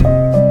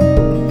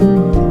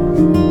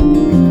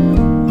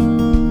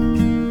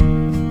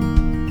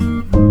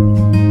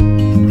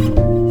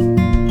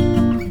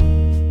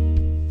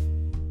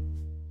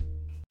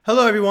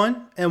Hello,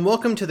 everyone, and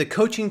welcome to the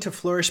Coaching to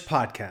Flourish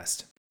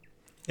podcast.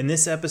 In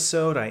this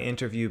episode, I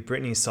interview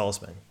Brittany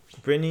Salzman.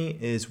 Brittany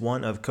is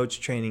one of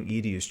Coach Training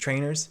EDU's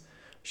trainers.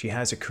 She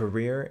has a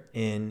career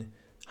in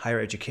higher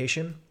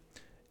education,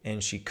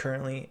 and she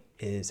currently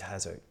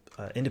has an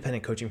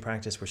independent coaching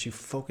practice where she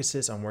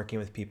focuses on working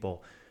with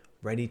people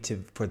ready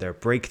for their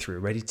breakthrough,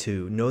 ready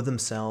to know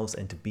themselves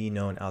and to be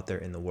known out there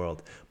in the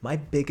world. My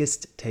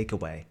biggest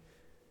takeaway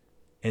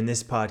in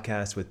this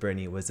podcast with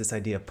Brittany was this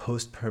idea of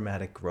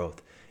post-traumatic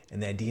growth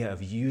and the idea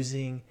of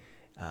using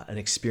an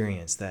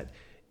experience that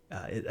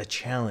a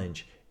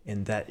challenge,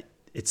 and that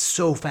it's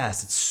so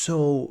fast, it's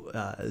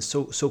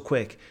so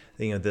quick.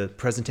 You know, the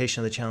presentation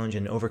of the challenge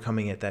and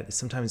overcoming it, that it's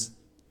sometimes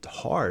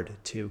hard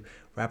to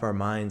wrap our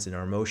minds and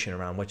our emotion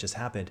around what just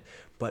happened.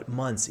 But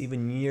months,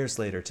 even years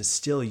later, to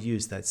still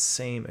use that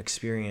same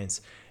experience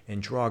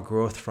and draw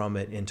growth from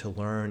it, and to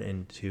learn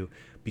and to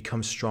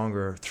become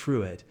stronger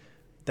through it.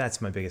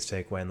 That's my biggest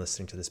takeaway in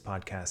listening to this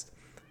podcast.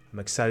 I'm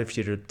excited for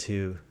you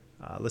to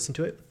listen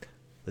to it.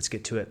 Let's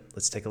get to it.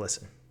 Let's take a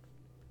listen.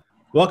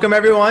 Welcome,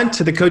 everyone,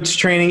 to the Coach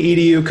Training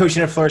EDU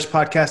Coaching to Flourish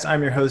podcast.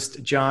 I'm your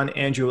host, John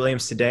Andrew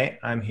Williams. Today,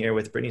 I'm here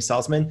with Brittany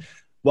Salzman.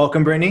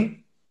 Welcome,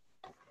 Brittany.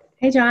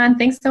 Hey, John.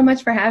 Thanks so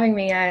much for having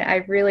me. I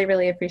really,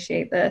 really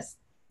appreciate this.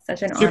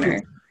 Such an honor.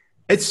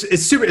 It's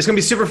super. It's going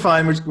to be super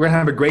fun. We're going to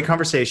have a great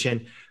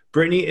conversation.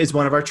 Brittany is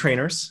one of our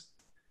trainers.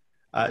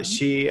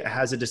 She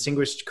has a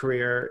distinguished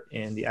career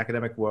in the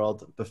academic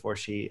world before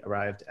she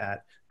arrived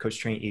at Coach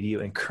Training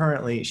EDU, and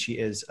currently she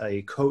is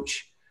a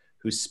coach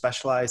who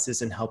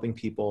specializes in helping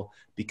people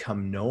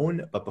become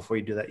known. But before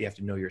you do that, you have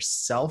to know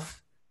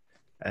yourself.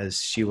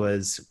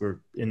 We're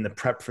in the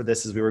prep for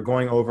this as we were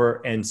going over,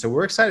 and so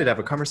we're excited to have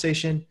a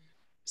conversation,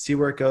 see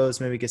where it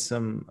goes, maybe get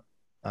some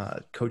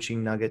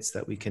coaching nuggets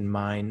that we can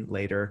mine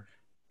later,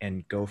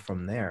 and go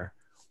from there.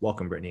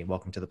 Welcome, Brittany.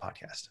 Welcome to the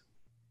podcast.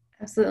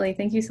 Absolutely.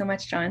 Thank you so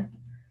much, John.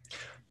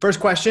 First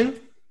question.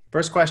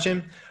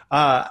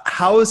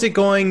 How is it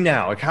going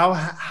now? Like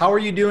how are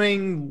you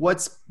doing?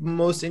 What's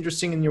most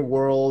interesting in your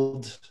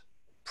world?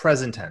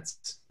 Present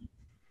tense.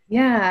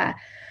 Yeah.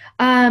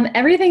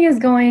 Everything is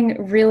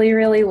going really,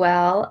 really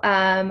well.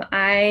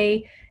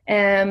 I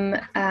am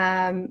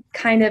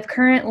kind of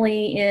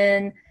currently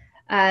in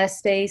a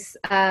space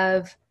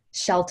of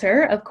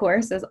shelter, of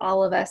course, as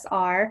all of us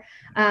are.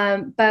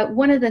 But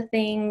one of the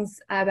things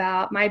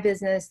about my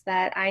business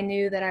that I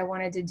knew that I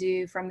wanted to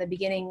do from the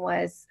beginning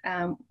was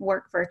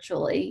work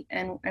virtually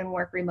and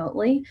work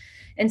remotely.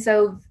 And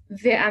so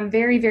I'm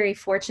very, very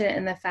fortunate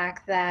in the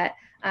fact that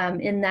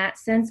in that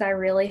sense, I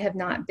really have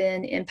not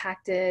been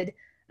impacted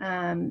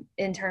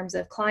in terms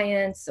of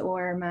clients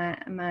or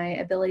my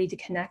ability to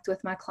connect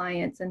with my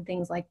clients and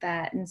things like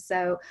that. And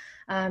so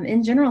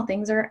in general,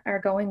 things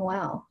are going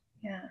well.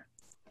 Yeah.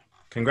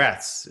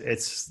 Congrats.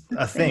 It's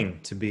a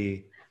thing to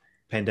be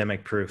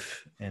pandemic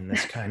proof in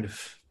this kind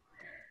of,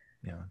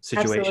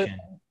 situation. Absolutely.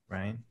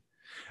 Right?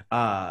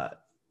 All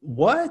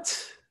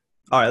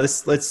right,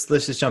 let's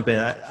just jump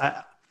in.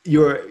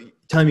 You're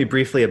telling me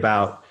briefly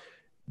about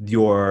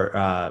your,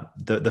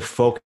 the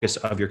focus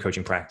of your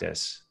coaching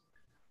practice.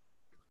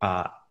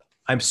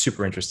 I'm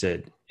super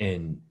interested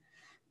in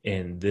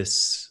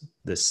this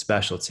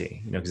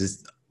specialty, because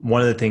it's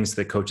one of the things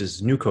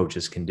that new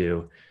coaches can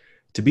do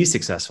to be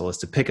successful is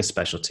to pick a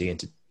specialty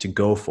and to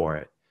go for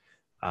it.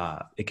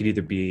 It could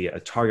either be a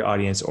target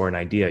audience or an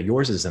idea.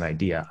 Yours is an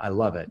idea. I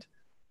love it.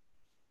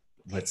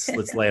 Let's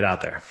lay it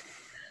out there.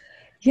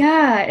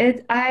 Yeah,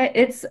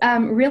 it's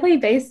really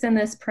based in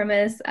this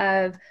premise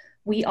of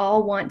we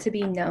all want to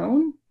be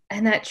known,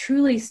 and that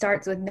truly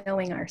starts with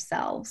knowing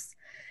ourselves.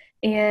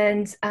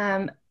 And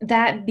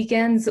that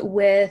begins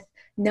with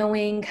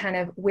knowing kind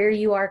of where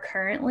you are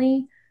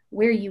currently,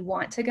 where you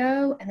want to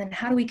go, and then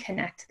how do we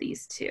connect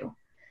these two?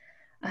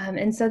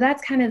 And so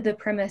that's kind of the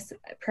premise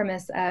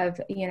of,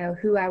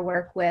 who I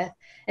work with.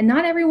 And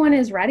not everyone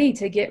is ready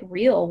to get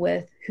real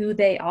with who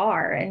they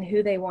are and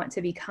who they want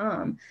to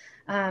become.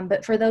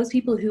 But for those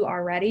people who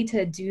are ready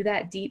to do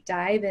that deep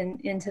dive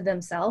into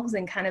themselves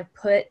and kind of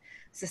put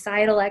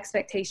societal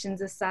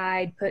expectations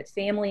aside, put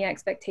family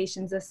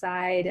expectations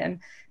aside, and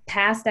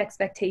past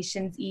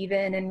expectations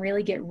even, and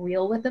really get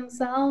real with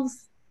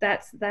themselves,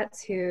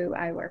 that's who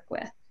I work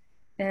with.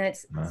 And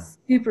it's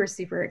super,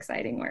 super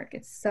exciting work.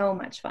 It's so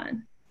much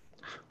fun.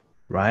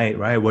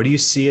 Right. What do you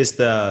see as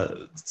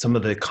some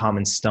of the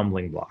common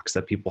stumbling blocks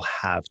that people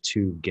have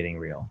to getting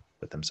real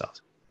with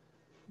themselves?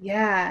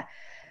 Yeah,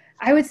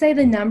 I would say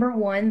the number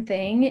one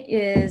thing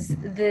is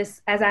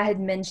this, as I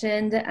had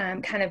mentioned,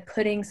 kind of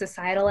putting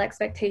societal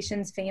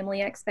expectations,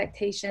 family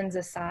expectations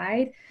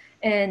aside,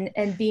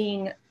 and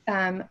being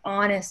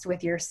honest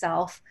with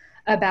yourself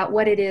about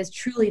what it is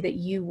truly that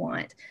you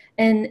want.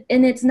 And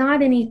it's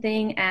not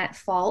anything at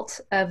fault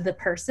of the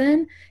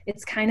person.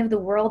 It's kind of the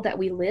world that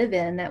we live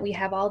in, that we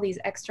have all these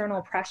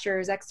external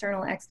pressures,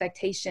 external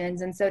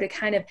expectations. And so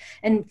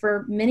and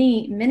for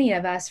many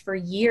of us for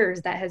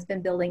years, that has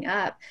been building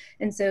up.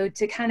 And so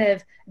to kind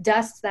of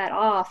dust that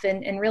off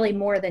and really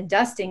more than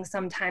dusting,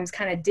 sometimes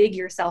kind of dig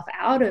yourself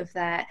out of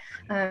that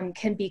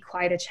can be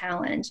quite a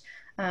challenge.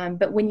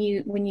 But when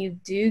you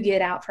do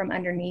get out from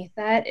underneath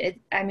that,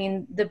 I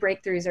mean, the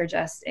breakthroughs are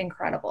just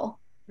incredible,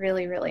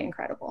 really, really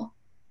incredible.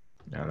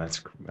 No,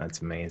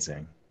 that's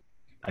amazing.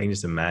 I can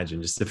just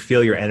imagine, just to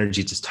feel your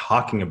energy, just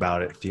talking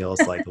about it feels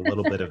like a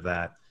little bit of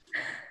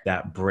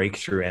that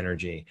breakthrough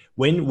energy.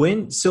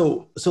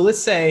 So let's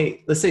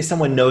say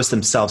someone knows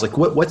themselves, like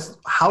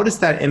how does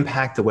that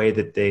impact the way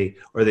that they,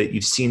 or that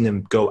you've seen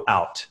them go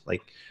out?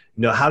 Like,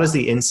 how does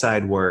the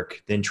inside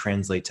work then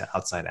translate to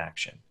outside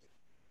action?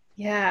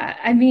 Yeah,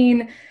 I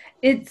mean,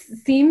 it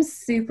seems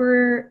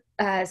super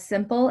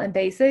simple and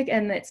basic,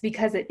 and it's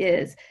because it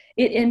is.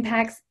 It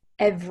impacts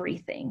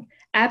everything,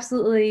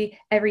 absolutely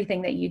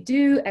everything that you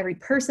do, every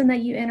person that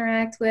you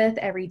interact with,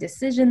 every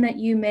decision that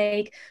you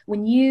make.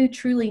 When you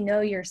truly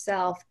know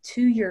yourself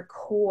to your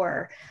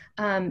core,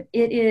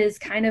 it is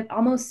kind of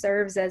almost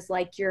serves as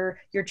like your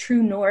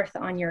true north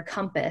on your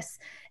compass,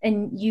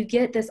 and you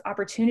get this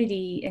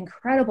opportunity,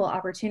 incredible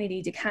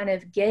opportunity, to kind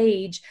of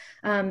gauge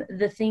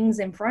the things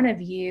in front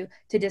of you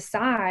to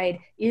decide,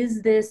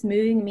 is this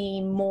moving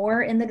me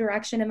more in the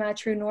direction of my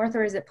true north,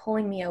 or is it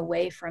pulling me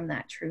away from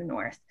that true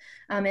north?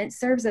 It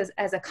serves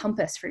as a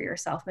compass for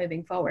yourself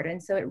moving forward.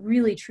 And so it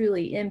really,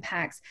 truly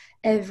impacts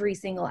every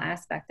single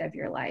aspect of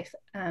your life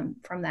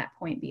from that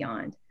point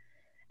beyond.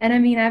 And I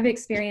mean, I've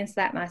experienced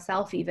that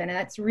myself even, and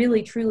that's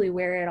really truly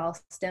where it all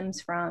stems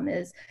from,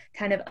 is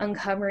kind of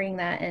uncovering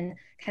that and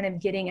kind of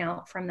getting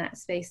out from that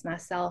space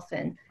myself,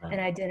 and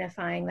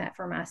identifying that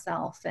for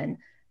myself. And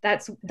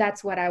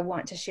that's what I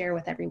want to share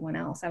with everyone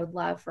else. I would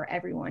love for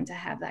everyone to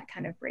have that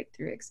kind of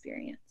breakthrough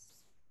experience.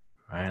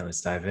 All right,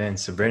 let's dive in.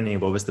 So Brittany,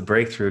 what was the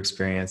breakthrough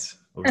experience?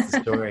 What was the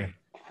story?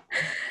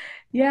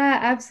 Yeah,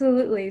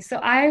 absolutely. So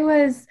I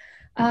was,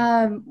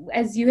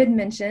 as you had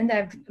mentioned,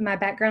 my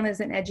background is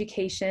in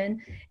education,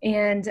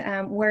 and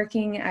I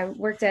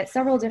worked at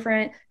several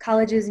different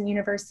colleges and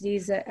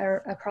universities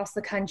across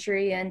the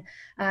country, and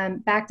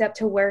backed up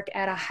to work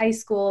at a high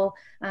school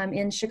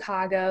in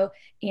Chicago.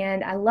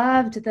 And I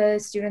loved the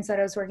students that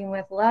I was working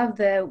with, loved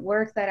the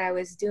work that I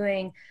was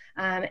doing.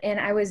 And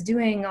I was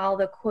doing all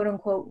the quote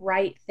unquote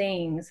right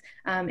things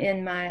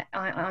on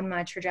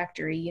my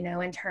trajectory,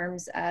 in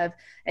terms of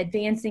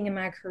advancing in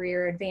my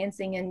career,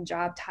 advancing in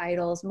job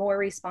titles, more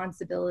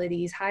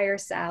responsibilities, higher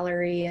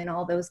salary, and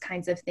all those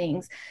kinds of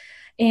things.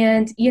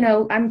 And,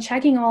 I'm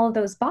checking all of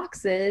those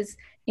boxes,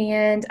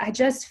 and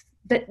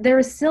but there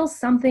was still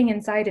something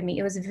inside of me.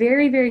 It was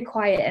very, very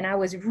quiet, and I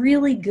was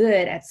really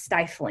good at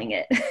stifling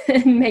it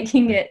and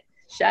making it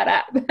shut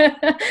up.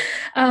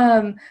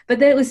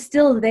 But it was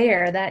still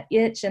there, that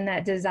itch and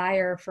that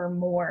desire for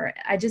more.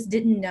 I just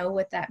didn't know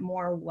what that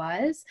more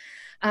was.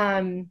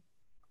 Then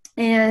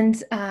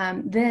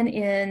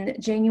in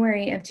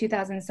January of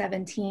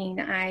 2017,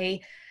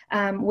 I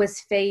was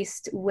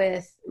faced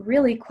with,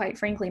 really, quite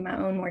frankly, my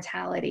own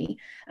mortality.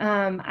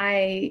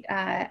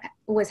 I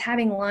was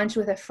having lunch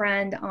with a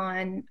friend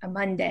on a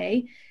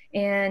Monday,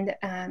 and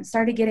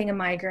started getting a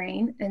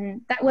migraine,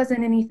 and that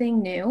wasn't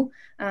anything new.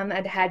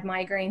 I'd had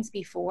migraines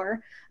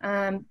before.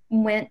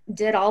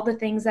 Did all the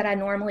things that I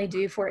normally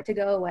do for it to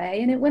go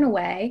away, and it went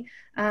away.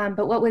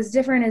 But what was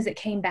different is it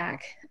came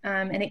back,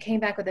 and it came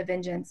back with a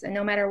vengeance. And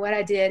no matter what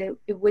I did,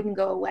 it wouldn't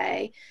go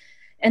away.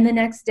 And the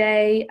next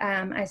day,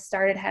 I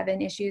started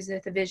having issues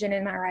with the vision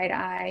in my right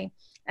eye.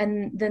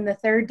 And then the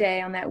third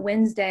day, on that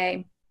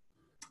Wednesday,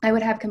 I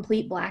would have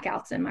complete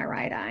blackouts in my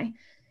right eye.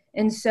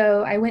 And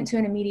so I went to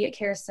an immediate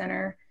care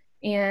center,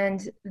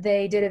 and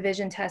they did a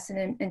vision test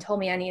and told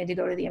me I needed to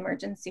go to the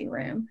emergency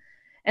room.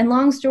 And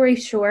long story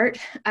short,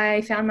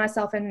 I found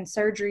myself in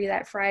surgery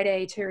that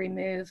Friday to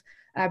remove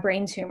a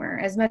brain tumor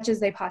as much as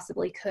they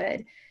possibly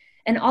could.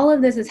 And all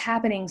of this is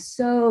happening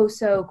so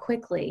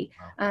quickly.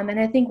 And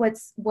I think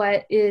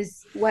what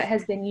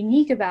has been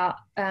unique about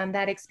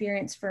that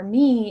experience for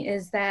me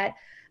is that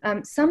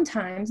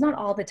sometimes, not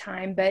all the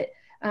time, but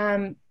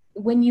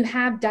when you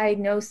have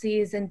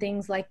diagnoses and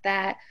things like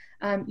that,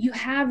 you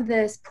have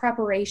this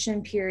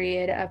preparation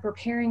period of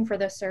preparing for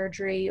the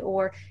surgery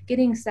or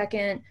getting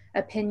second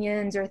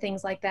opinions or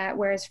things like that.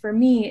 Whereas for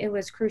me, it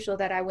was crucial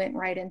that I went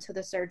right into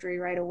the surgery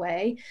right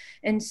away.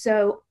 And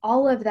so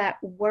all of that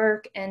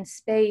work and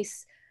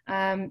space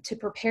to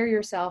prepare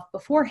yourself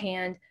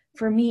beforehand,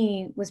 for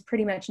me, was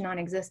pretty much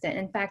non-existent.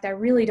 In fact, I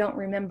really don't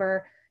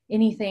remember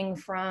anything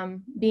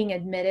from being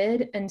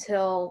admitted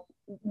until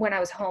when I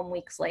was home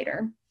weeks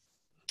later.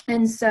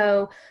 And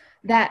so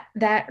that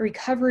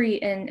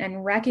recovery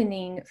and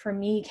reckoning for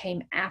me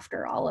came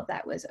after all of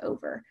that was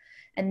over.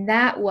 And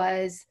that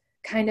was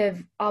kind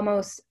of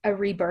almost a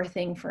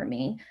rebirthing for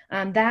me.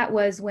 That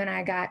was when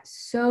I got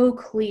so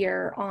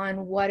clear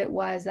on what it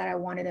was that I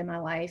wanted in my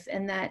life,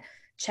 and that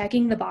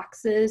checking the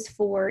boxes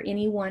for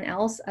anyone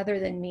else other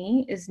than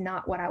me is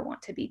not what I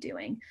want to be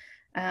doing.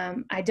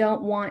 I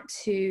don't want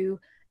to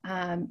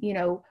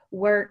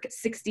work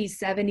 60,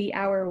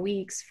 70-hour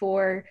weeks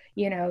for,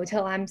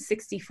 till I'm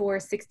 64,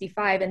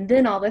 65, and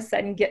then all of a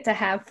sudden get to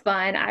have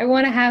fun. I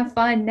want to have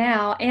fun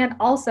now and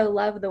also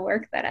love the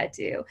work that I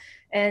do.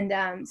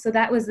 And so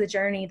that was the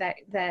journey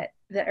that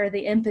or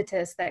the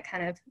impetus that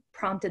kind of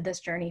prompted this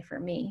journey for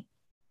me.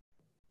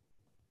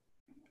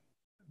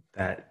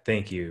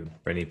 Thank you,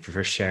 Brittany,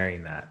 for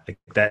sharing that. Like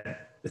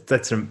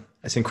that's an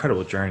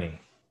incredible journey.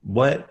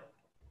 What,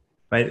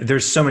 right?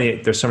 There's so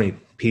many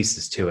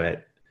pieces to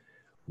it.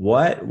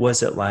 What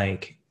was it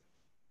like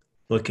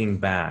looking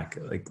back,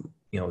 like,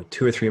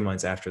 2 or 3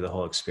 months after the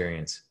whole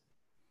experience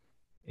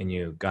and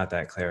you got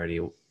that clarity?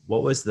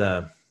 What was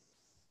the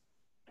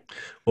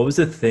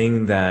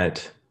thing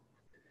that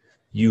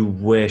you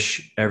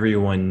wish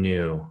everyone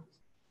knew?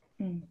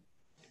 Mm.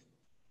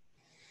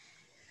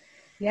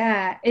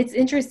 Yeah, it's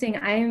interesting.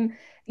 I'm,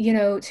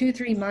 2,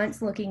 3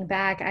 months looking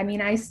back. I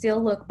mean, I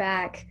still look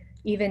back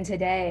even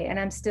today, and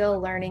I'm still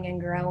learning and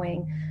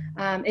growing.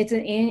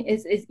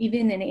 It's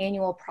even an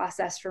annual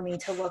process for me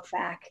to look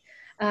back.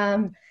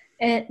 Um,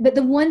 but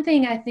the one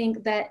thing I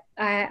think that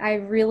I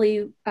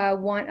really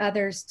want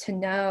others to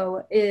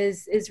know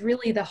is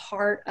really the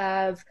heart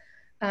of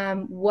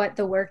what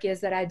the work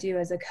is that I do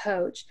as a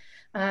coach,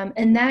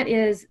 and that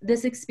is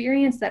this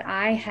experience that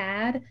I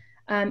had.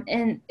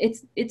 And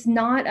it's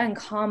not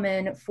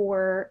uncommon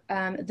for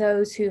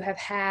those who have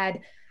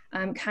had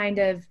kind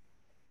of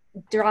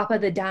drop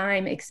of the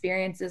dime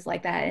experiences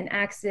like that, an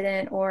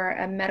accident or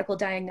a medical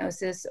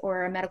diagnosis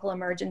or a medical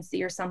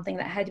emergency or something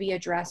that had to be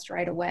addressed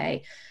right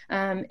away.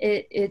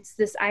 It's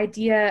this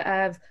idea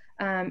of,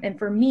 and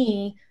for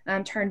me,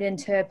 turned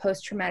into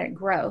post-traumatic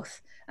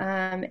growth.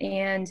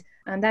 And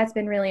That's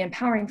been really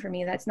empowering for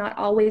me. That's not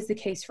always the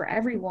case for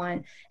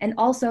everyone. And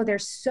also,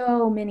 there's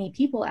so many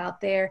people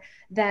out there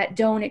that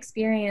don't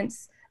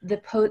experience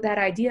that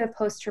idea of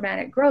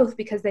post-traumatic growth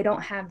because they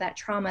don't have that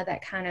trauma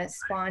that kind of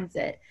spawns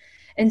it.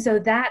 And so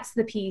that's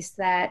the piece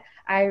that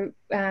I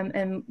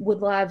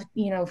would love,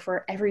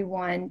 for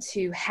everyone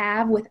to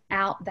have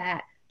without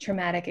that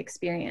traumatic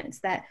experience,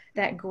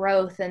 that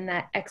growth and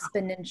that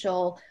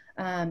exponential,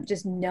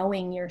 just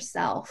knowing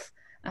yourself,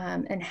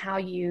 and how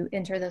you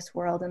enter this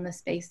world and the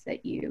space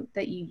that you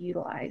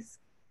utilize.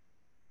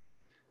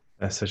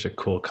 That's such a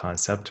cool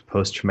concept,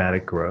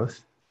 post-traumatic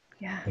growth.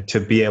 Yeah. Like, to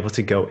be able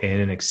to go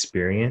in and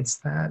experience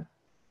that,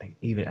 like,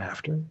 even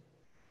after.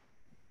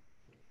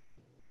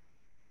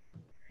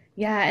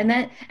 Yeah, and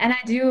I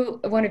do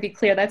want to be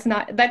clear, that's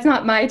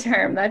not my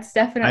term. That's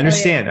I definitely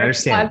understand. I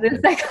understand. positive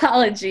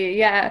psychology.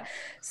 Yeah.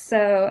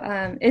 So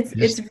I it's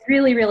just,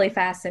 really, really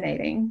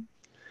fascinating.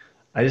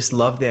 I just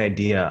love the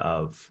idea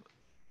of,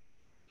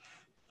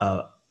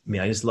 I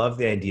just love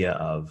the idea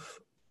of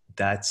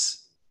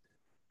that's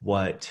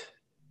what,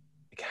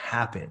 like,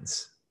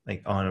 happens,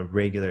 like, on a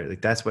regular,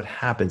 like, that's what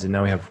happens. And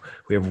now we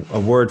have a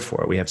word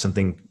for it. We have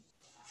something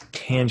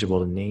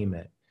tangible to name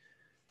it,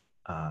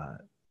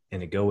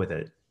 and to go with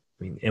it.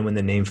 I mean, and when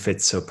the name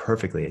fits so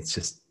perfectly,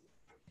 it's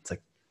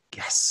like,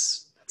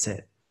 yes, that's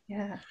it.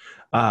 Yeah.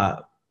 Uh,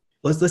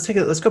 let's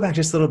go back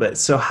just a little bit.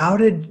 So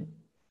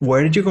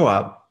where did you grow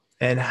up,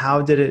 and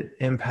how did it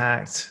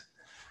impact,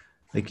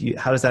 like,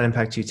 how does that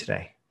impact you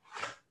today?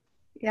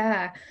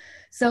 Yeah.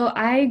 So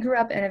I grew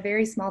up in a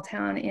very small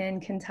town in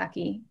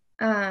Kentucky.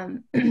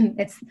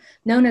 It's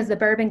known as the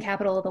bourbon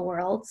capital of the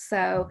world.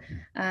 So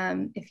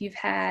if you've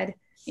had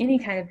any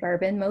kind of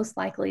bourbon, most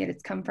likely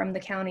it's come from the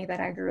county that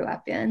I grew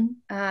up in.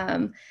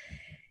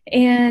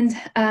 And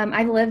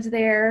I lived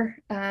there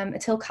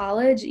until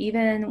college.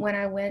 Even when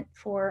I went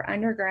for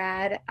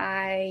undergrad,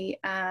 I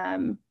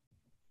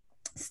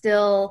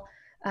still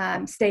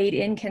stayed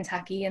in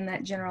Kentucky in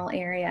that general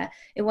area.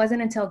 It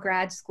wasn't until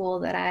grad school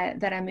that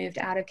I moved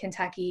out of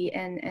Kentucky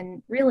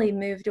and really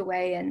moved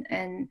away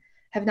and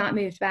have not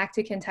moved back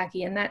to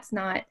Kentucky. And that's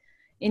not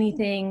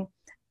anything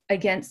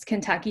against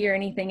Kentucky or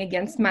anything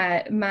against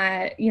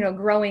my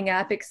growing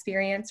up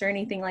experience or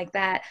anything like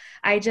that.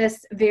 I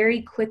just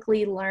very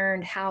quickly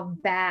learned how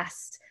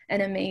vast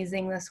and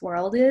amazing this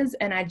world is,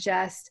 and I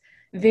just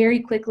very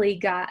quickly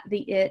got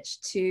the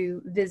itch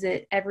to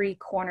visit every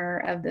corner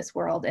of this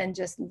world and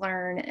just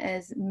learn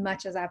as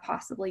much as I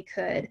possibly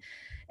could.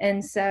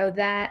 And so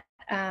that,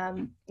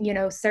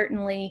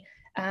 certainly,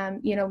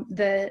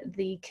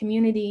 the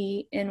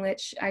community in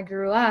which I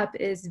grew up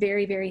is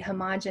very, very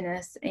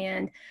homogenous.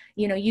 And,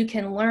 you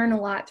can learn a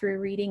lot through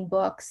reading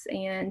books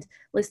and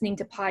listening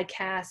to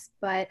podcasts,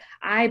 but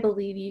I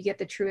believe you get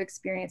the true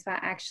experience by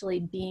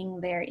actually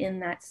being there in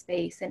that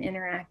space and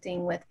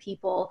interacting with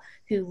people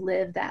who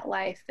live that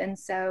life. And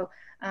so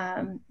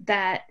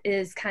that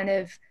is kind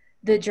of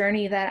the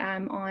journey that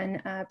I'm on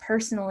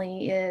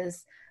personally,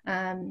 is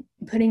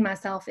putting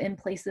myself in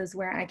places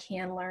where I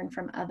can learn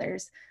from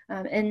others.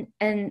 And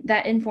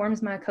that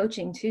informs my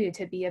coaching too,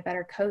 to be a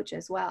better coach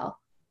as well.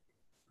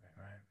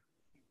 Right.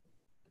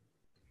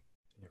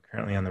 You're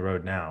currently on the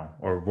road now,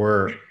 or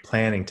we're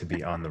planning to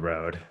be on the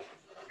road,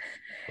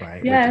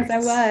 right? Yes, I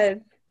was.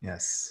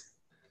 Yes.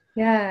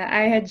 Yeah,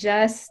 I had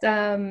just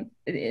at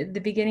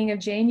the beginning of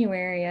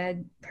January,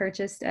 I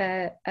purchased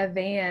a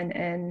van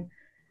and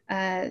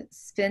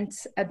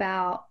spent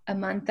about a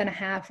month and a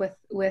half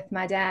with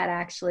my dad.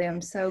 Actually,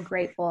 I'm so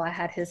grateful I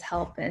had his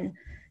help in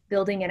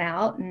building it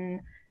out, and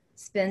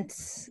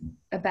spent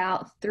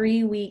about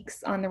 3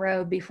 weeks on the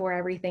road before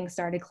everything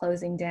started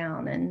closing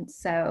down. And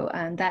so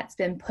that's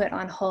been put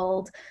on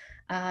hold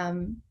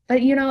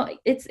But you know,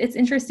 it's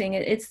interesting.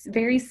 It's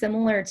very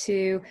similar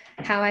to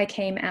how I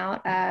came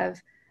out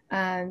of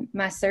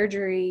my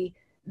surgery.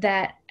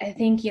 That I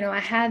think, you know, I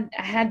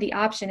had the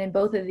option in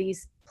both of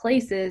these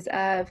places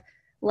of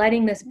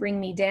letting this bring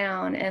me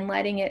down and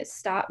letting it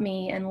stop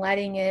me and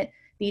letting it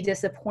be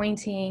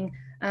disappointing.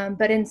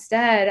 But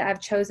instead, I've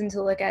chosen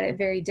to look at it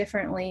very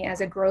differently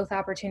as a growth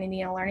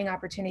opportunity and a learning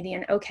opportunity.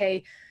 And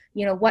okay,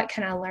 you know, what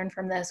can I learn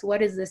from this?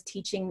 What is this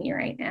teaching me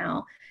right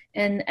now?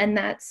 And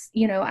that's,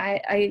 you know,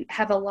 I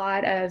have a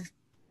lot of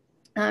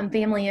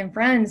family and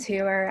friends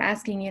who are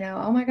asking, you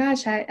know, oh my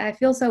gosh, I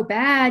feel so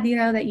bad, you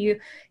know, that you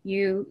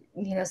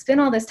know,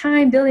 spend all this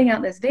time building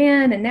out this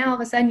van and now all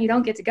of a sudden you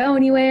don't get to go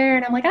anywhere.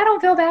 And I'm like, I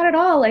don't feel bad at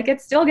all. Like,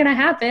 it's still going to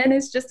happen.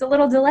 It's just a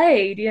little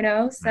delayed, you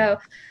know? So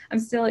I'm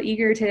still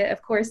eager to,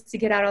 of course, to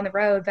get out on the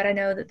road, but I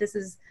know that this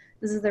is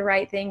the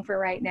right thing for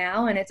right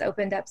now. And it's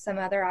opened up some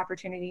other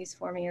opportunities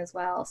for me as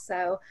well.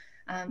 So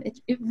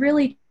it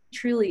really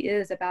truly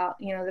is about,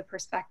 you know, the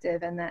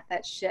perspective and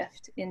that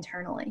shift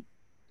internally.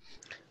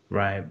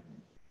 Right.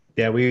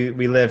 Yeah, we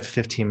lived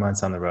 15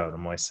 months on the road,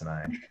 Moise and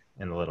I,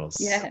 and the Littles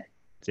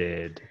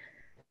did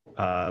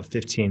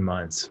 15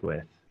 months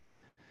with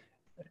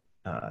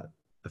the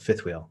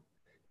fifth wheel.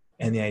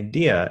 And the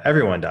idea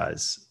everyone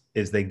does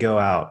is they go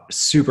out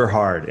super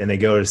hard and they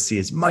go to see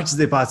as much as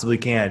they possibly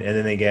can. And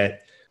then they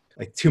get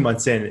like 2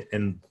 months in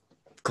and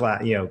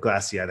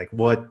glassy eyed, like,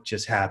 what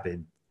just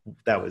happened?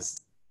 That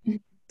was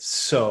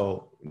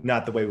so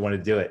not the way we want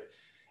to do it.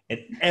 And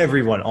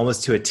everyone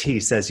almost to a T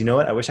says, you know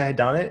what, I wish I had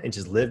done it and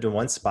just lived in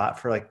one spot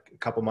for like a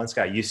couple months,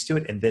 got used to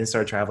it, and then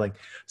started traveling.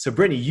 So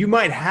Brittany, you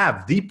might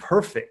have the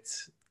perfect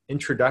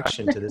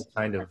introduction to this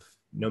kind of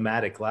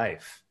nomadic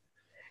life.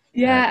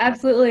 Yeah,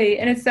 absolutely.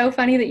 And it's so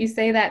funny that you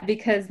say that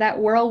because that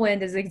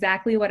whirlwind is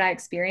exactly what I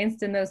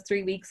experienced in those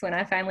 3 weeks when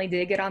I finally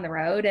did get on the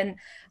road. And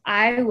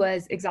I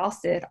was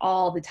exhausted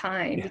all the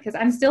time because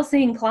I'm still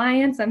seeing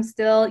clients. I'm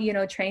still, you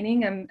know,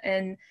 training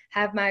and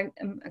have my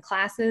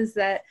classes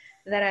that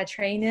I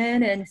train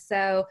in. And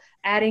so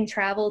adding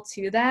travel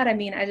to that, I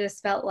mean, I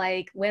just felt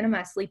like, when am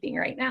I sleeping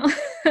right now?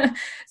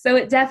 So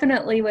it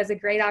definitely was a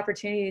great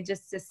opportunity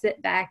just to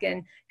sit back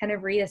and kind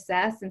of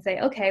reassess and say,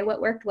 okay, what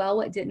worked well,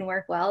 what didn't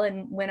work well,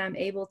 and when I'm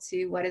able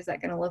to, what is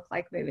that going to look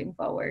like moving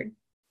forward?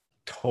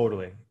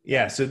 Totally.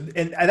 Yeah. So,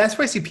 and that's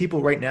why I see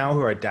people right now who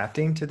are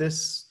adapting to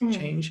this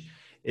change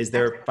is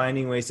they're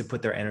finding ways to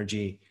put their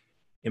energy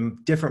in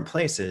different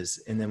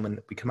places. And then when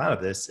we come out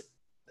of this,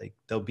 like,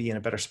 they'll be in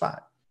a better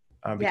spot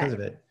because of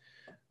it.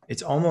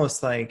 It's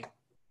almost like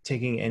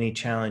taking any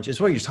challenge is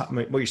what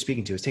you're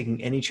speaking to, is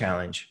taking any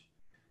challenge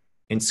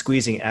and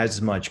squeezing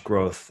as much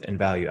growth and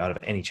value out of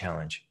any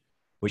challenge,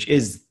 which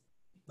is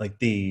like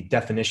the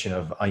definition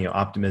of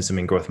optimism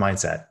and growth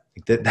mindset.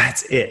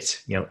 That's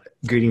it. You know,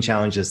 greeting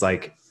challenges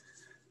like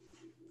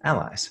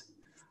allies.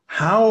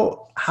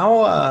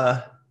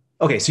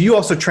 Okay, so you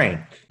also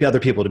train the other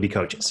people to be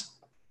coaches.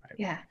 Right?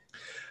 Yeah.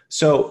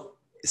 So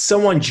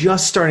someone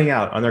just starting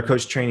out on their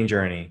coach training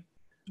journey,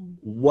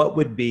 what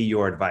would be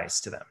your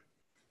advice to them?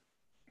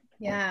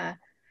 Yeah.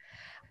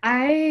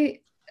 I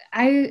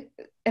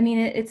mean,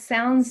 it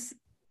sounds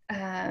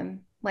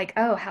like,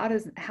 oh, how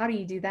do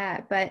you do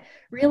that? But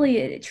really,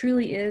 it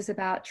truly is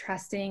about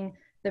trusting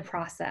the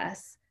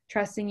process,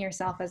 trusting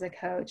yourself as a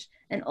coach,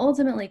 and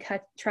ultimately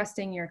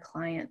trusting your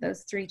client.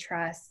 Those 3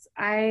 trusts.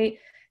 I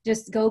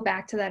just go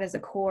back to that as a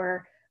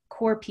core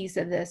piece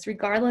of this,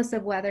 regardless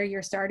of whether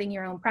you're starting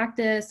your own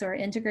practice or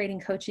integrating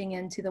coaching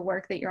into the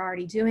work that you're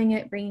already doing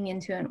it, bringing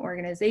into an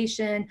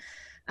organization.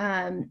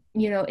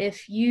 You know,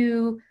 if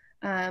you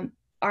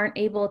aren't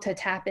able to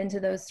tap into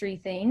those 3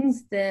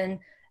 things, then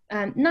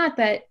not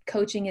that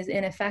coaching is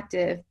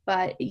ineffective,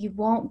 but you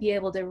won't be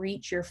able to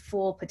reach your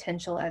full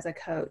potential as a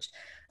coach.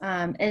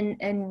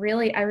 And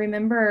really, I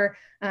remember,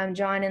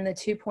 John, in the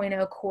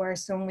 2.0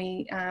 course, when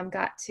we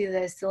got to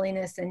the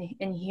silliness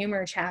and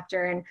humor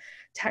chapter and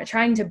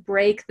trying to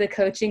break the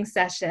coaching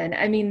session.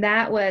 I mean,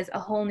 that was a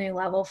whole new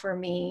level for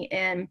me.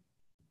 And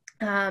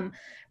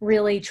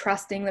really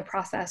trusting the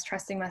process,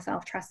 trusting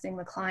myself, trusting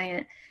the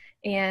client,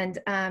 and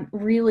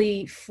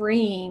really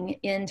freeing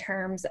in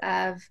terms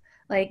of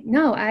like,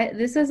 no,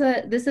 this is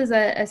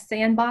a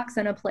sandbox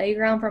and a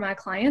playground for my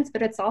clients,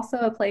 but it's also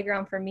a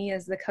playground for me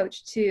as the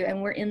coach too.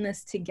 And we're in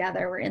this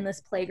together. We're in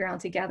this playground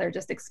together,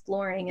 just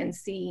exploring and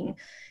seeing,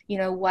 you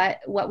know,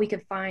 what we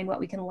could find, what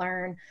we can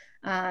learn,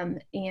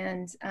 and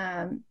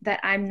that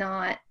I'm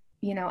not,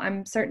 you know,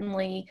 I'm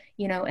certainly,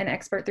 you know, an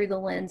expert through the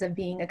lens of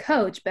being a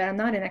coach, but I'm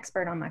not an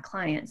expert on my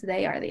clients.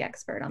 They are the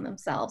expert on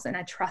themselves, and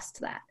I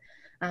trust that.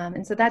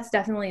 And so that's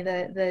definitely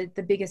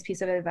the biggest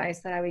piece of advice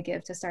that I would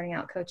give to starting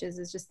out coaches,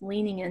 is just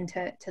leaning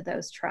into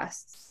those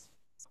trusts.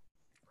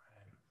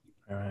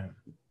 All right.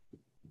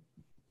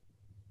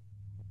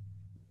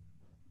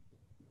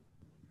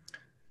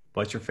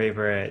 What's your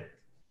favorite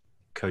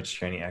coach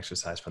training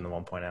exercise from the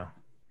 1.0?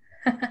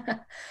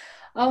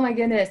 Oh my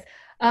goodness.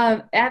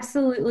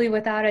 Absolutely,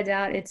 without a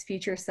doubt, it's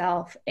future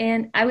self.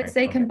 And I would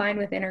say combined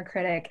with inner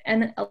critic.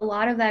 And a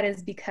lot of that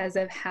is because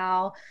of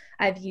how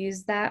I've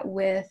used that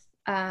with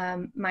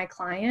my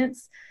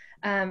clients,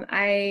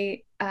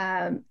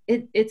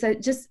 it's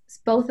just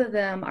both of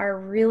them are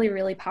really,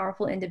 really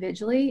powerful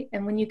individually.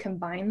 And when you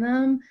combine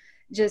them,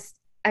 just,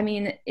 I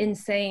mean,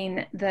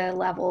 insane the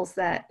levels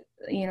that,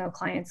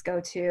 clients go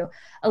to.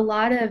 A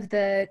lot of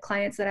the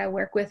clients that I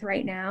work with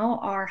right now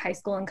are high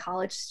school and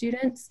college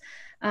students.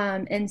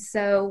 And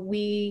so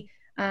we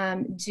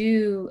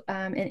do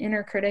an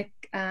inner critic,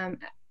 do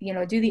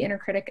the inner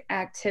critic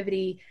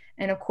activity.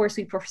 And of course,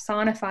 we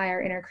personify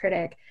our inner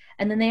critic.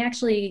 And then they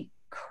actually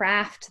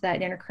craft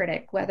that inner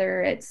critic,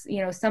 whether it's,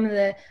 one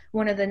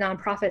of the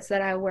nonprofits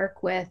that I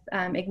work with,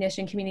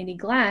 Ignition Community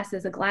Glass,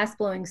 is a glass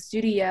blowing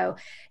studio.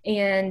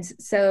 And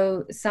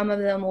so some of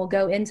them will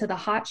go into the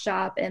hot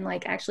shop and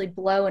like actually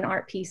blow an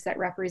art piece that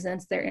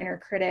represents their inner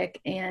critic.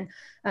 And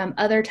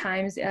other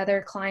times,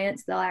 other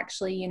clients, they'll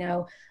actually,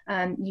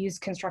 use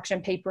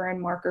construction paper and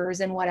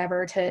markers and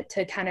whatever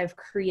to kind of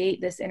create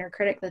this inner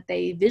critic that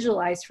they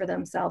visualized for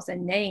themselves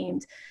and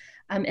named.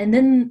 And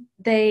then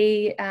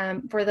they,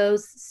 for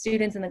those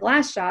students in the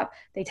glass shop,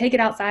 they take it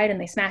outside and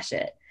they smash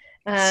it.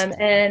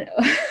 And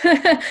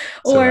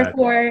or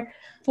for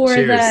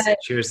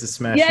cheers to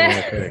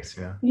smashing critics.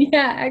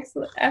 Yeah,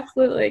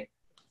 absolutely.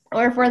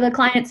 Or for the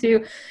clients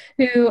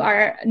who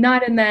are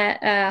not in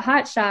that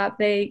hot shop,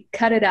 they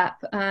cut it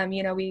up.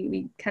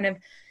 We kind of,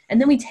 and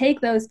then we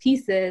take those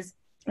pieces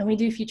and we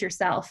do future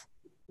self,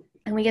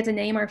 and we get to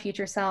name our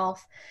future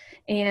self.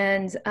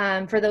 And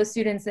for those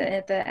students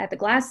at the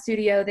glass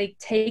studio, they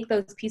take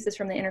those pieces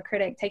from the inner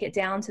critic, take it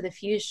down to the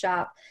fuse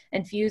shop,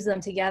 and fuse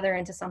them together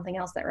into something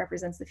else that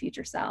represents the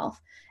future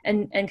self.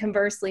 And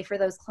conversely, for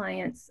those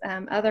clients,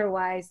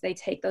 otherwise, they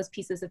take those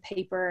pieces of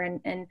paper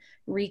and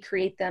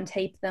recreate them,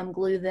 tape them,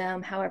 glue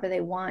them, however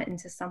they want,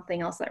 into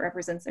something else that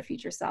represents their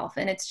future self.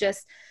 And it's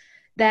just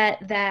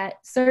that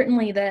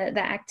certainly the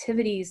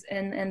activities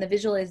and the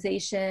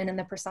visualization and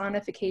the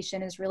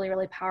personification is really,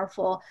 really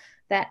powerful.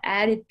 That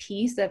added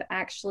piece of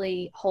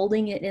actually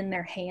holding it in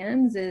their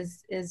hands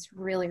is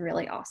really,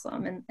 really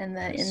awesome. And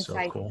the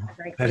insight. So cool.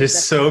 That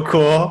is so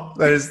cool.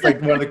 That is like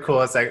one of the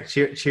coolest.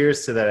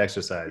 Cheers to that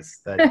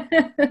exercise. That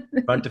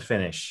front to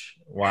finish.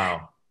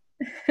 Wow.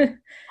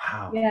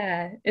 Wow.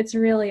 Yeah, it's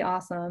really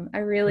awesome. I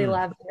really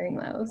love doing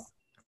those.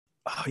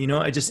 Oh,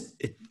 I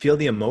feel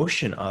the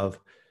emotion of,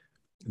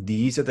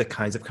 these are the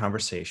kinds of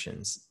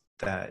conversations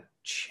that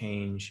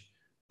change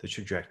the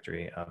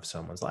trajectory of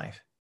someone's life.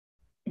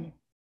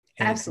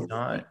 And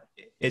absolutely.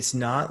 It's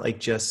not like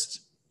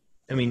just,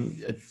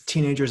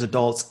 teenagers,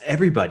 adults,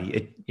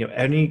 everybody,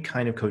 any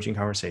kind of coaching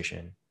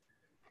conversation,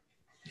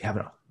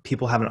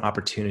 people have an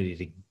opportunity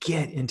to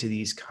get into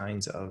these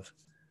kinds of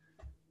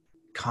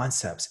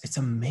concepts. It's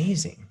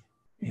amazing,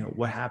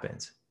 what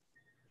happens.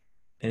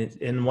 And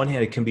in on one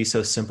hand, it can be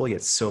so simple,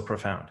 yet so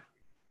profound.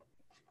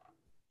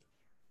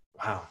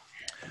 Wow.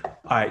 All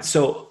right.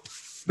 So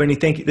Brittany,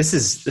 thank you. This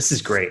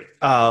is great.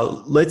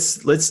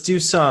 Let's do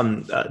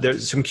some,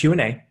 there's some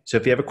Q&A. So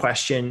if you have a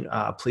question,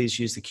 please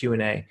use the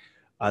Q&A.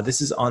 This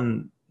is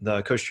on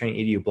the Coach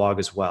Training EDU blog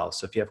as well.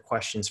 So if you have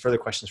further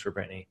questions for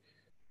Brittany,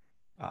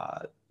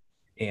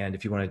 and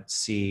if you want to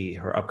see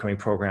her upcoming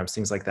programs,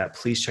 things like that,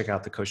 please check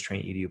out the Coach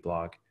Training EDU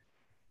blog.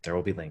 There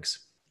will be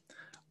links.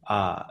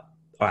 All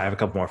right, I have a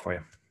couple more for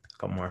you.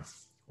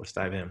 Let's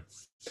dive in.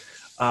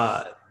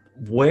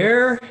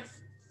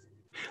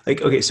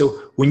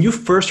 So when you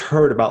first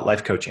heard about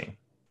life coaching,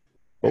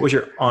 what was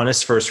your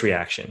honest first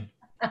reaction?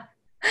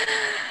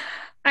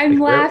 I'm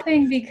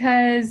laughing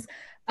because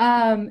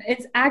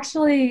it's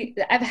actually,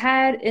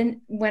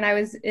 when I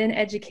was in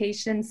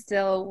education,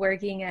 still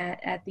working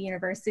at the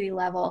university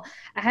level,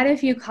 I had a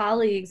few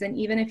colleagues and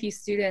even a few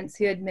students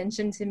who had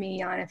mentioned to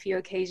me on a few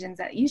occasions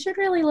that you should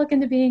really look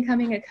into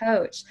becoming a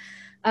coach.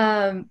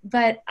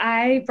 But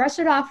I brushed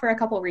it off for a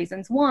couple of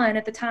reasons. One,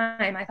 at the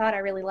time, I thought I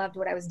really loved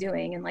what I was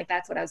doing and like,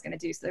 that's what I was going to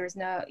do. So there was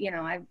no,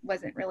 I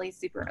wasn't really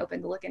super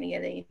open to looking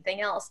at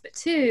anything else. But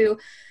two,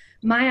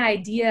 my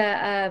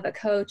idea of a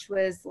coach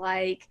was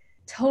like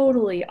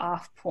totally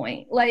off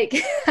point. Like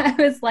I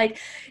was like,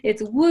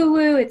 it's woo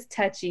woo, it's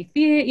touchy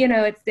feely,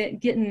 it's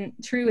getting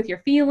true with your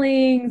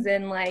feelings,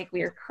 and like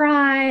we're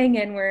crying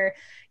and we're,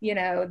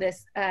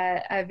 this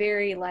a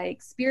very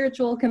like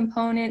spiritual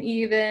component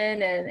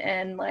even,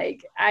 and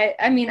like I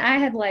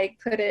had like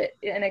put it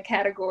in a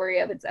category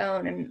of its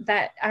own, and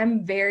that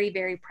I'm very,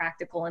 very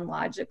practical and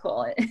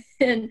logical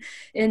in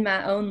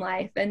my own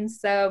life. And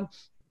so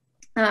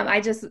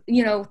I just,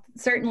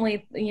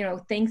 certainly,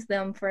 thanked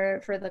them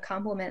for the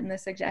compliment and the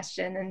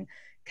suggestion, and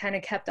kind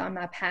of kept on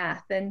my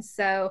path. And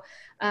so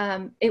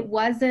it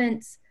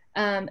wasn't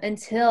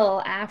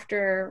until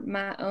after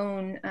my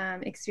own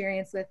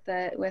experience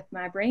with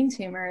my brain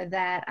tumor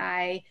that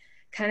I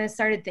kind of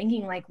started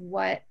thinking like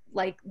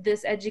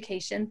this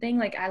education thing,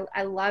 like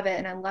I love it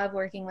and I love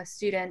working with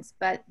students,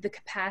 but the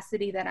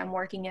capacity that I'm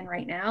working in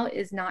right now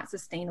is not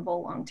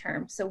sustainable long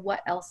term. So what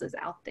else is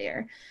out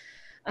there?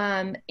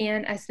 And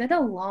I spent a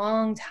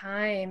long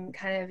time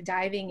kind of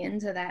diving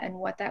into that and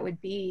what that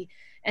would be.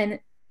 And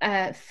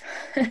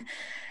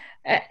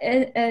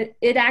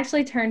It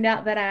actually turned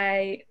out that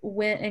I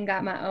went and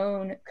got my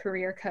own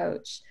career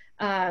coach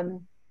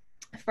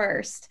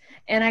first.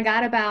 And I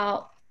got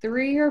about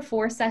 3 or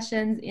 4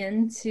 sessions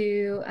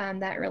into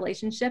that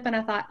relationship. And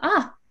I thought,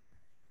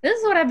 this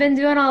is what I've been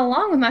doing all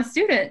along with my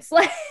students.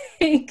 Like,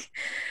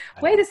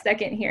 wait a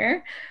second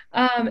here.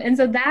 And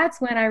so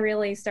that's when I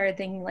really started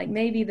thinking, like,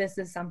 maybe this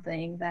is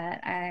something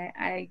that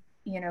I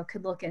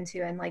could look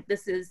into. And like,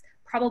 this is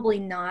probably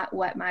not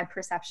what my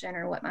perception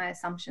or what my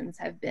assumptions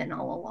have been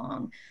all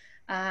along.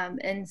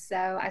 And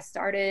so I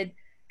started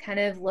kind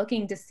of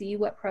looking to see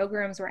what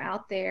programs were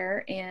out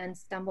there and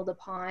stumbled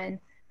upon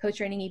Coach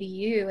Training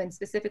EDU and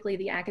specifically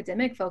the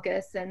academic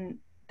focus. And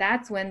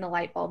that's when the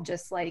light bulb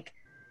just like,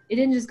 it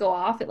didn't just go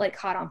off, it like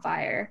caught on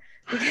fire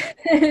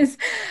because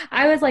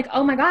I was like,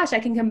 oh my gosh, I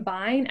can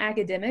combine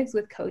academics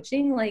with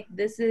coaching. Like,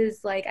 this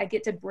is like, I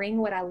get to bring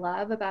what I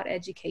love about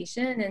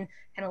education and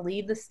kind of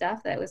leave the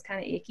stuff that was kind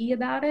of icky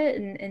about it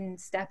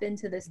and step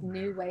into this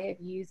new way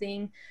of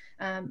using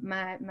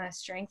my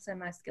strengths and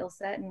my skill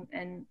set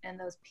and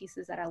those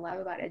pieces that I love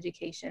about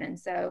education. And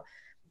so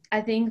I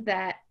think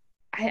that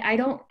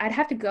I'd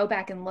have to go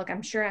back and look.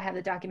 I'm sure I have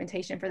the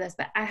documentation for this,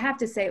 but I have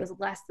to say it was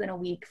less than a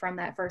week from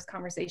that first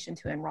conversation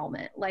to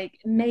enrollment, like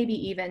maybe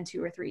even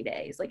 2 or 3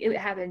 days. Like, it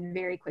happened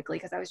very quickly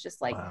because I was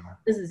just like, wow,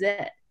 this is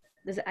it.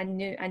 I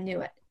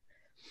knew it.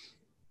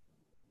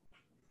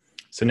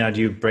 So now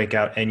do you break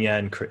out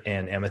Enya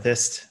and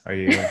Amethyst? Are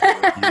you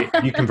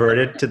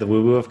converted to the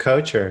woo-woo of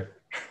Coach, or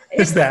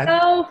is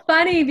that so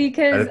funny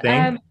because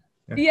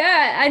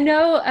yeah, I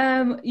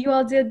know you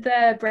all did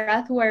the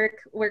breath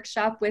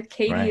workshop with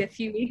Katie a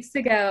few weeks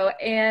ago,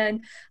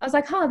 and I was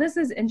like, oh, this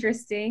is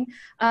interesting.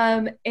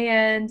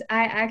 And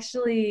I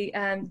actually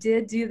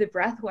did do the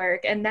breath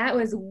work, and that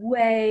was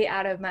way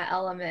out of my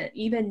element,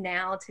 even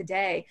now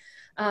today.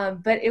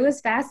 But it was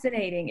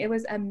fascinating. It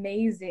was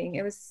amazing.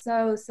 It was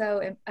so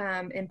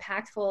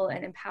impactful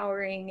and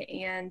empowering.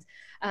 And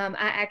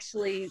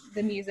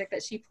the music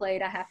that she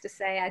played, I have to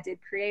say, I did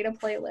create a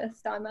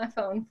playlist on my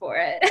phone for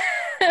it.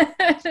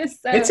 So,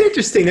 it's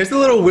interesting. There's a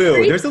little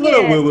woo. There's a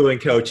little woo-woo in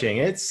coaching.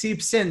 It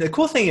seeps in. The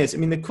cool thing is,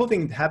 the cool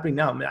thing happening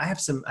now, I have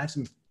some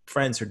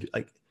friends who are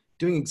like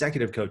doing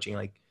executive coaching,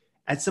 like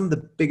at some of the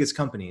biggest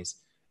companies.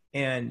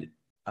 And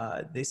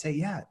they say,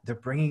 yeah, they're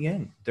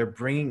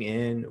bringing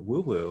in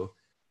woo-woo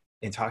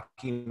and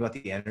talking about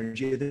the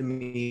energy of the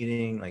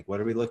meeting. Like,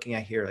 what are we looking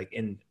at here? Like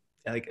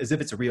as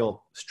if it's a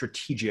real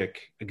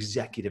strategic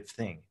executive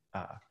thing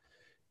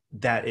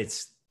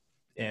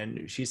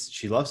and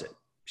she loves it.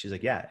 She's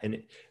like, yeah.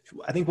 And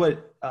I think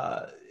what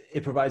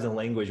it provides a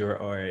language or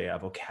a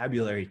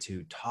vocabulary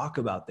to talk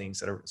about things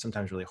that are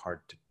sometimes really hard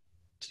to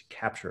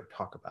capture or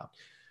talk about.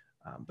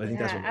 But I think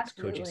that's what makes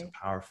coaching so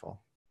powerful.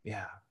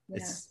 Yeah,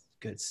 it's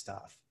good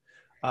stuff.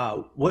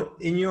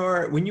 When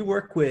you're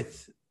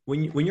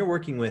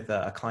working with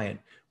a client,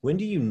 when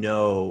do you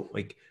know,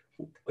 like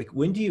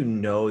when do you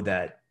know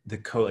that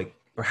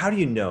or how do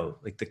you know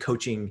like the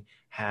coaching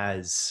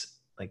has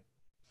like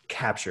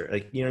captured,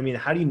 like, you know what I mean?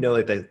 How do you know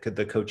that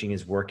the coaching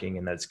is working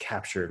and that it's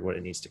captured what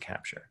it needs to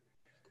capture?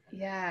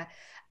 Yeah,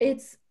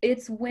 it's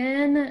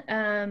when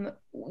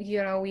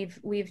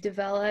we've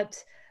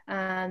developed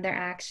their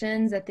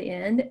actions at the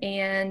end,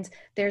 and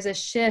there's a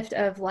shift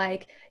of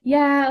like,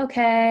 yeah,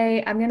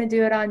 okay, I'm going to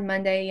do it on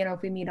Monday.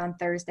 If we meet on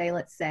Thursday,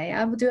 let's say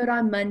I will do it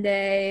on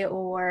Monday,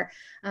 or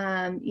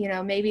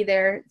maybe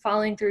they're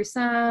following through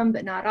some,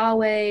 but not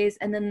always.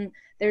 And then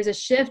there's a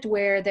shift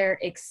where they're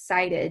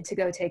excited to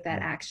go take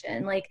that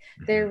action. Like,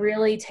 they're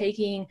really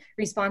taking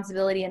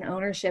responsibility and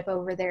ownership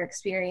over their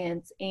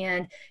experience.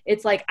 And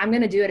it's like, I'm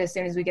going to do it as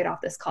soon as we get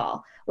off this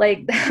call.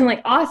 Like, I'm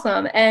like,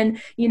 awesome.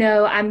 And,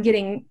 I'm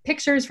getting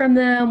pictures from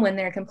them when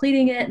they're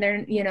completing it,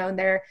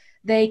 and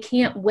they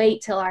can't wait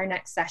till our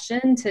next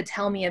session to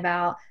tell me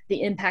about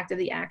the impact of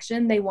the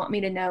action. They want me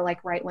to know,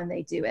 like, right when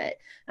they do it.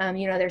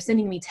 They're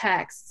sending me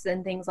texts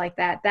and things like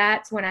that.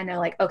 That's when I know,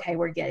 like, okay,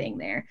 we're getting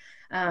there.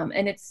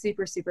 And it's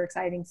super, super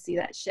exciting to see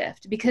that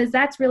shift, because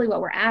that's really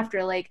what we're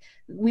after. Like,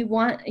 we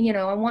want,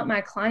 I want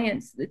my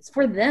clients, it's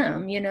for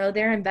them,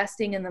 they're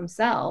investing in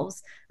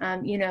themselves.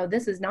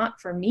 This is not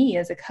for me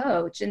as a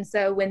coach. And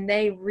so when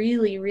they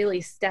really,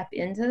 really step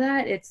into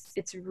that,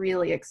 it's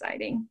really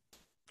exciting.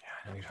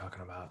 I know what you're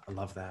talking about. I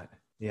love that.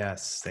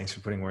 Yes. Thanks for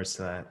putting words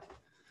to that.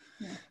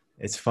 Yeah.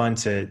 It's fun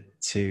to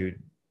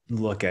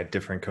look at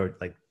different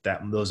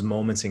those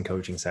moments in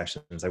coaching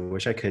sessions. I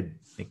wish I could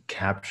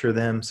capture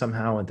them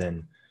somehow and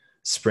then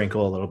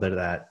sprinkle a little bit of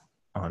that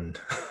on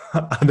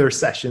other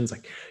sessions.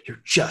 Like,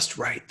 you're just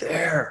right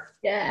there.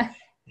 Yeah.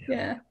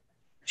 Yeah.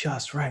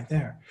 Just right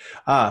there.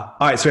 All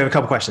right. So we have a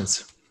couple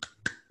questions.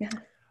 Yeah.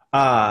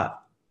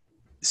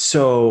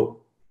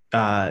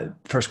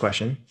 First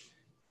question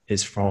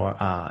is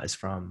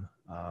from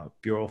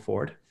Bureau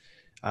Ford.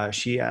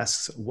 She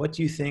asks, what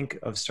do you think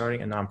of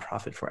starting a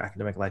nonprofit for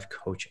academic life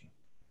coaching?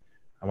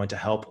 I want to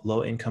help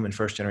low-income and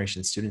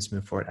first-generation students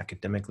move forward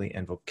academically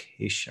and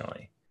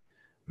vocationally.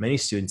 Many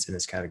students in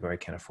this category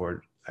can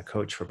afford a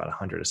coach for about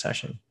 $100 a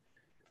session.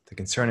 The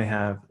concern I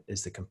have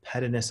is the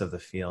competitiveness of the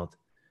field.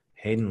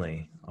 Hayden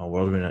Lee, a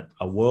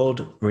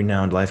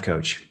world-renowned life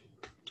coach,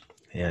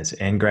 yes,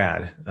 and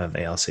grad of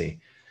ALC,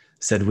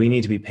 said we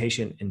need to be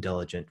patient and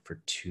diligent for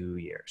 2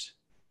 years.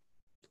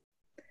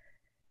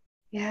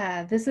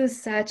 Yeah, this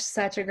is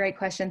such a great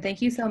question.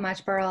 Thank you so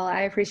much, Burl.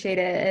 I appreciate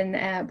it.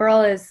 And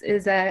Burl is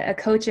a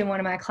coach in one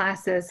of my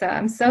classes, so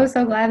I'm so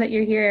glad that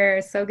you're here.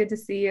 It's so good to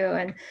see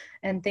you,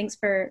 and thanks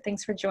for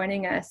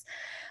joining us.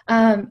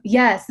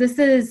 Yes, this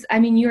is. I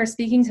mean, you are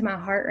speaking to my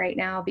heart right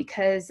now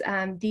because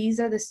these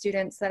are the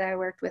students that I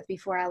worked with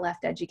before I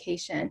left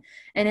education,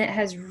 and it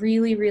has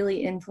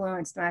really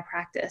influenced my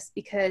practice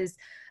because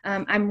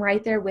I'm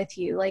right there with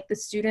you. Like the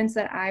students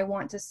that I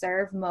want to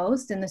serve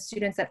most and the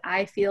students that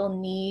I feel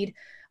need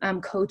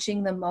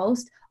coaching the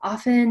most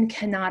often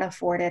cannot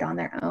afford it on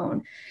their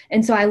own.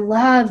 And so I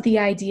love the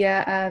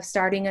idea of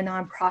starting a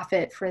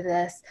nonprofit for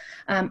this.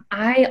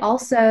 I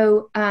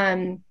also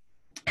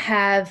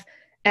have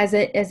as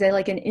a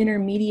like an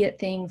intermediate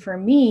thing for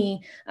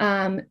me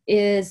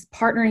is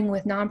partnering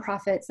with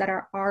nonprofits that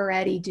are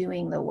already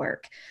doing the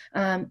work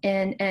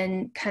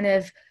and kind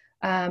of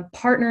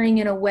partnering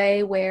in a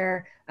way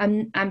where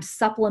I'm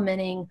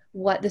supplementing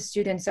what the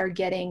students are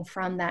getting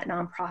from that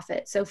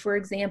nonprofit. So for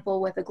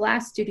example, with the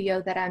glass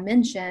studio that I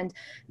mentioned,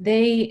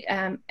 they,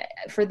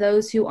 for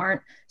those who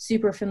aren't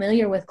super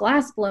familiar with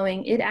glass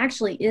blowing, it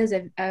actually is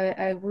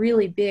a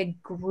really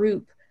big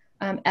group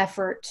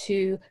effort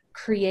to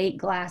create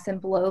glass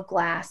and blow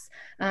glass,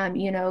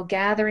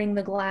 gathering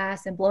the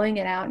glass and blowing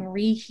it out and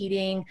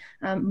reheating.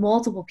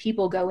 Multiple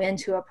people go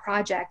into a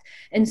project.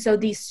 And so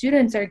these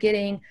students are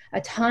getting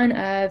a ton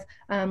of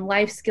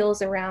life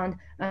skills around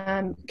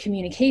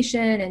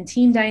communication and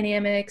team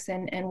dynamics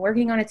and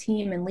working on a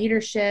team and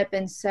leadership.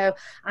 And so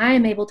I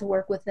am able to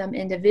work with them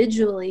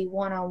individually,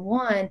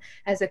 one-on-one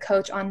as a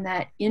coach on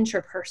that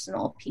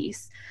interpersonal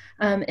piece.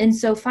 And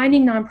so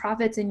finding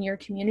nonprofits in your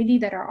community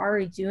that are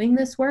already doing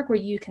this work where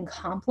you can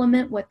complement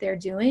what they're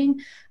doing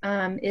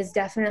is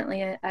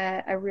definitely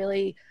a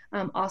really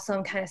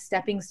awesome kind of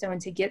stepping stone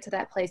to get to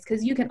that place,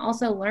 because you can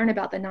also learn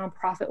about the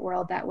nonprofit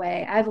world that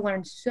way. I've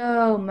learned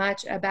so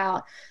much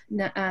about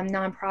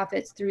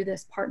nonprofits through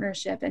this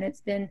partnership, and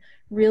it's been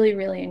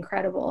really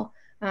incredible.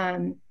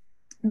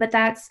 But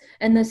that's,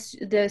 and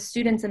the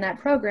students in that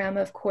program,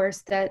 of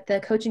course, that the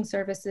coaching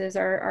services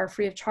are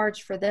free of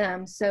charge for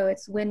them. So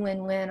it's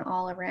win-win-win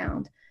all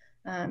around.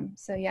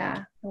 So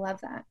yeah, I love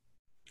that.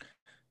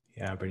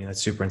 Yeah, Brittany,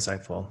 that's super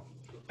insightful.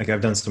 Like I've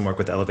done some work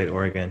with Elevate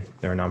Oregon.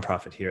 They're a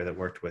nonprofit here that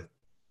worked with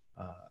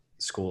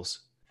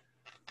schools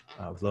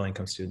with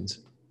low-income students.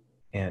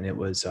 And it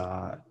was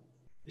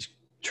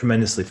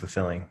tremendously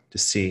fulfilling to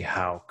see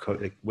how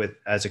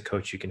as a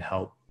coach, you can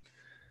help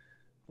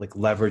like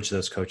leverage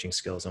those coaching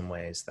skills in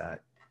ways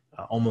that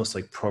almost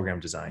like program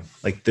design,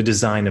 like the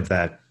design of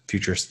that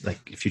future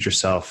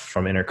self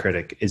from Inner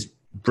Critic is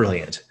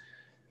brilliant.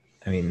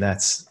 I mean,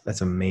 that's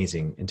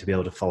amazing. And to be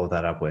able to follow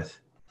that up with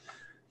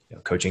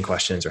coaching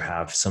questions or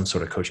have some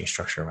sort of coaching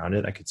structure around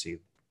it, I could see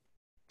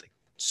like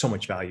so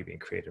much value being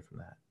created from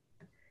that.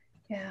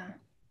 Yeah.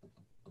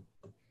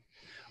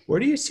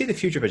 Where do you see the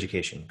future of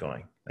education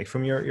going? Like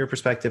from your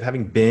perspective,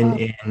 having been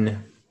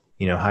in,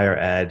 higher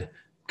ed,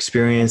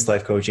 experienced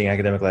life coaching,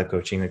 academic life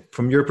coaching, like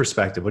from your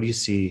perspective, what do you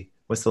see?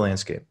 What's the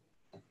landscape?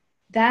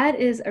 That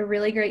is a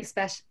really great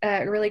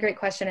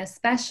question,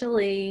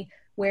 especially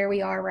where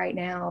we are right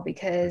now,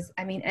 because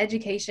I mean,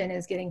 education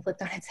is getting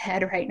flipped on its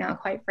head right now,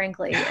 quite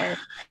frankly, and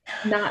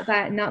not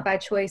by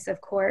choice,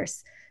 of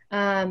course.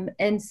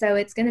 And so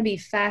it's going to be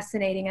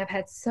fascinating. I've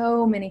had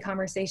so many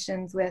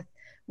conversations with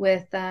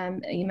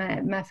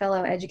my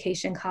fellow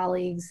education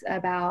colleagues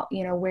about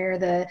where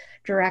the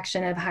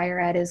direction of higher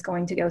ed is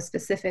going to go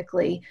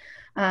specifically,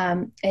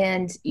 and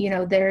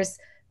there's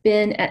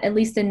been, at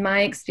least in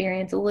my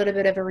experience, a little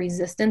bit of a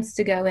resistance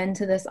to go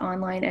into this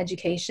online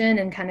education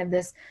and kind of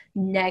this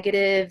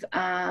negative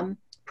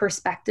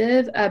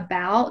perspective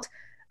about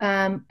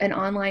an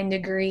online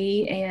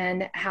degree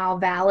and how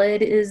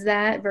valid is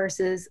that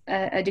versus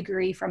a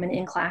degree from an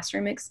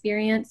in-classroom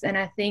experience. And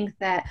I think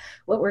that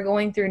what we're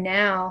going through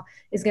now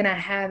is going to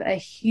have a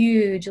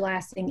huge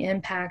lasting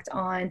impact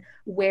on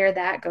where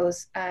that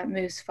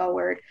moves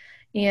forward.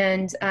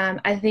 And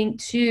I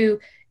think too,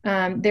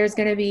 there's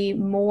going to be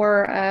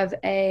more of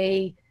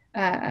a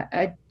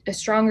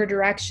stronger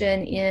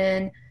direction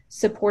in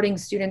supporting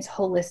students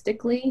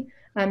holistically,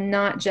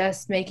 not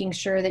just making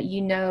sure that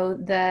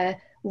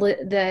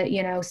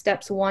the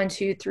steps 1,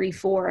 2, 3,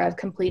 4 of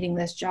completing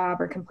this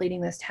job or completing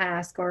this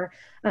task or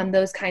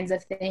those kinds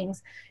of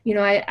things.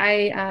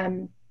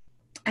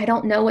 I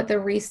don't know what the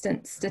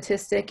recent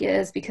statistic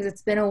is because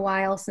it's been a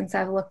while since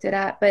I've looked it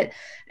up, but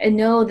I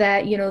know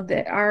that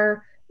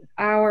that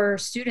our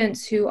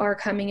students who are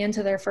coming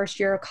into their first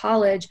year of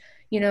college,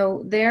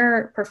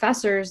 their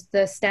professors,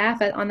 the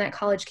staff on that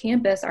college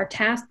campus are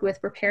tasked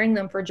with preparing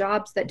them for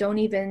jobs that don't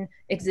even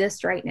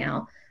exist right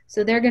now.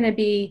 So they're going to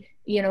be,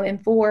 in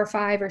 4 or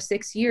 5 or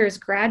 6 years,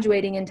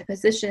 graduating into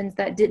positions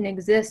that didn't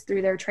exist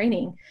through their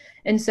training.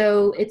 And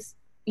so it's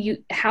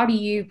how do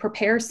you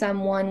prepare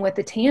someone with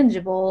the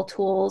tangible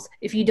tools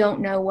if you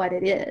don't know what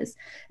it is?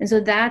 And so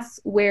that's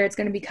where it's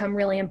going to become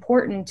really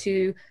important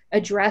to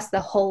address the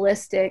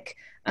holistic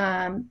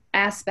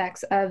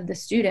aspects of the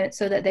student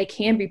so that they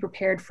can be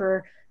prepared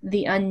for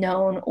the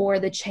unknown or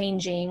the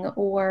changing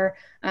or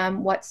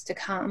what's to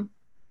come.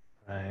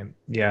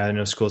 Yeah, I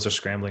know schools are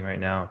scrambling right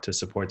now to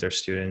support their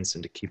students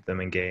and to keep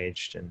them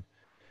engaged, and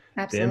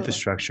the Absolutely.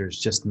 infrastructure is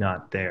just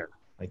not there.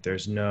 Like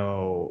there's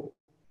no,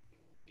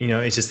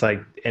 it's just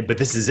like, but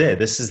this is it.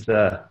 This is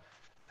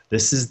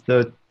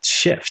the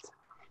shift.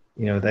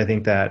 I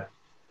think that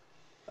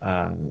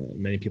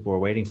many people are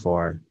waiting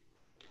for,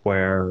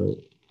 where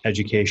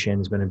education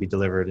is going to be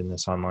delivered in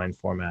this online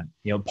format.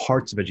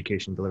 Parts of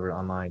education delivered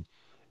online,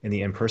 and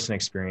the in-person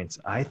experience,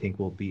 I think,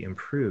 will be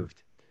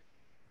improved,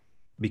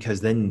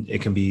 because then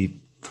it can be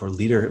for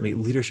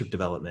leadership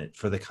development,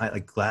 for the kind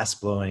like glass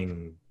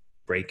blowing,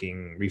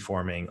 breaking,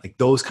 reforming, like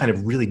those kind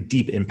of really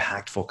deep,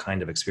 impactful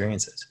kind of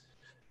experiences.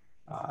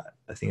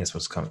 I think that's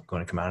what's going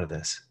to come out of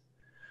this.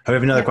 I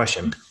have another Yeah.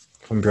 question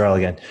from Jarrell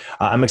again.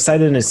 I'm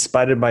excited and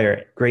inspired by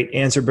your great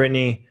answer,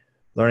 Brittany.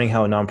 Learning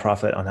how a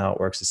nonprofit on how it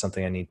works is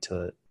something I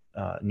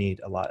need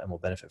a lot and will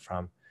benefit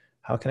from.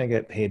 How can I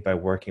get paid by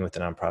working with a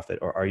nonprofit,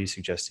 or are you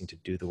suggesting to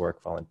do the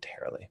work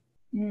voluntarily?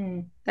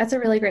 That's a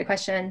really great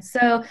question.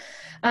 So,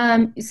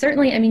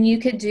 certainly, I mean, you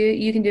can do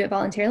it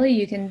voluntarily.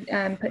 You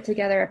can put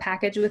together a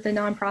package with a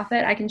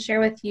nonprofit. I can share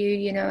with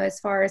you, as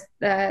far as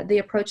the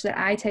approach that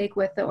I take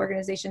with the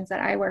organizations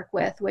that I work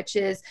with, which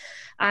is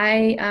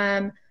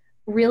I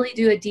really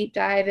do a deep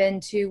dive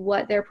into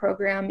what their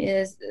program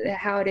is,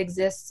 how it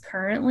exists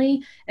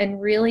currently,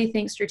 and really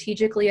think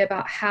strategically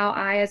about how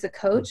I, as a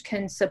coach,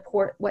 can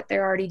support what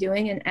they're already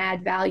doing and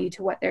add value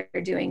to what they're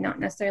doing, not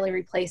necessarily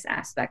replace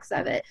aspects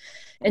of it.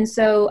 And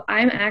so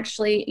I'm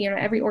actually,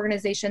 every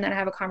organization that I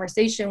have a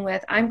conversation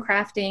with, I'm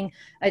crafting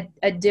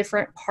a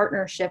different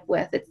partnership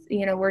with. It's,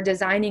 we're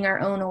designing our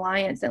own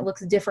alliance that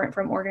looks different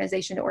from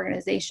organization to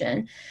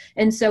organization.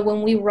 And so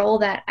when we roll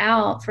that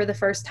out for the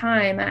first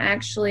time, I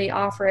actually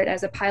offer it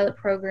as a pilot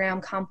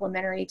program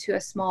complimentary to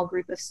a small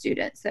group of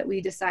students that we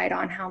decide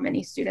on how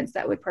many students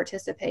that would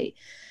participate.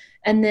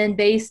 And then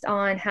based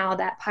on how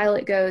that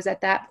pilot goes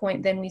at that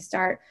point, then we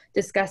start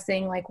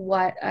discussing like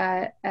what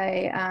a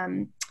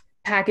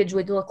package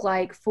would look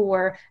like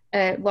for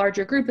a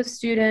larger group of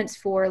students,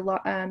 for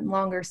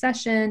longer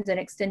sessions, an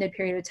extended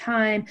period of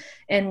time,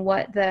 and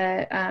what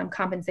the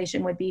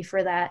compensation would be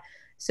for that.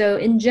 So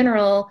in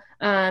general,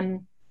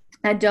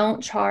 I don't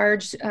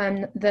charge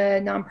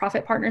the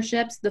nonprofit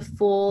partnerships the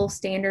full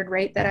standard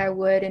rate that I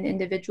would an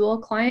individual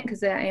client,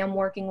 because I am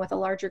working with a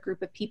larger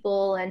group of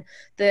people and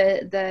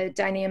the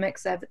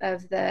dynamics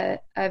of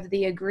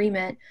the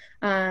agreement.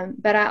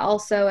 But I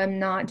also am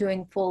not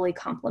doing fully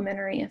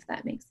complimentary, if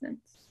that makes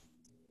sense.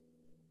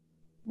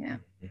 Yeah.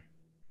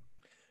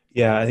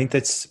 Yeah, I think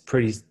that's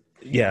pretty.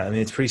 Yeah, I mean,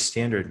 it's pretty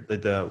standard.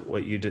 Like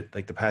what you did,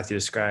 like the path you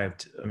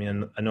described. I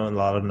mean, I know in a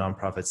lot of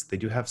nonprofits they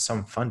do have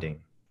some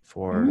funding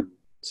for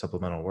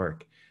supplemental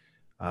work.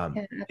 Yeah,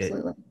 It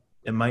absolutely.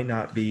 it might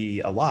not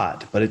be a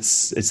lot, but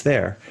it's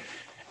there.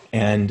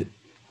 And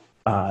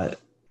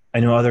I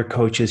know other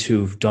coaches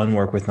who've done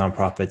work with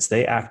nonprofits.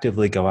 They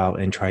actively go out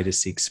and try to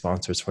seek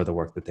sponsors for the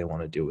work that they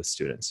want to do with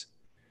students.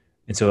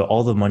 And so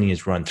all the money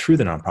is run through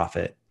the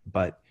nonprofit,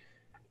 but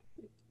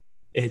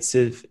it's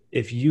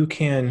if you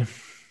can,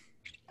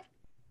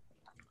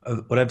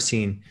 what I've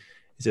seen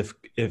is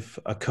if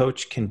a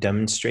coach can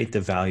demonstrate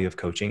the value of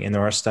coaching, and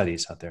there are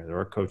studies out there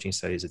are coaching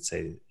studies that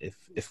say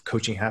if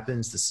coaching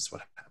happens, this is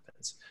what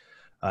happens.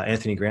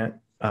 Anthony Grant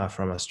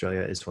from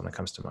Australia is one that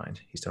comes to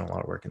mind. He's done a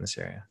lot of work in this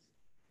area,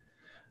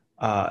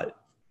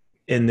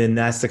 and then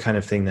that's the kind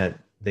of thing that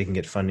they can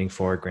get funding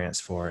for, grants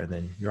for, and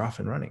then you're off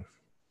and running,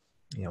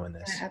 in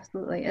this. Yeah,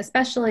 absolutely.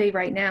 Especially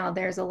right now,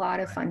 there's a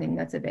lot of funding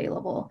that's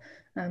available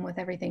with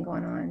everything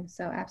going on.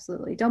 So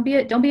absolutely, don't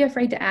be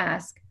afraid to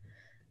ask.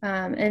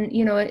 And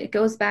it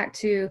goes back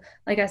to,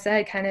 like I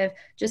said, kind of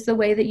just the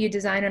way that you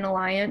design an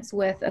alliance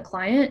with a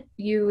client,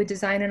 you would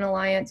design an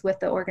alliance with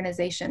the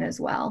organization as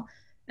well.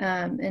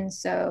 And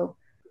so,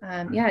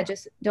 yeah,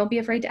 just don't be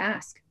afraid to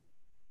ask.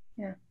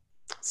 Yeah.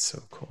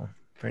 So cool.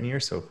 Brittany, you're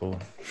so cool.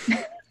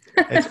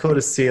 It's cool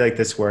to see like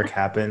this work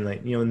happen,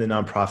 like, in the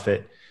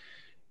nonprofit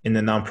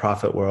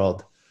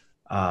world,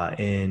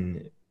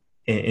 in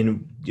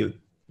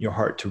your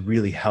heart to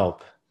really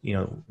help,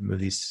 move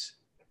these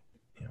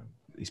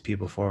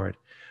people forward.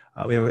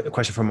 We have a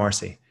question from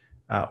Marcy.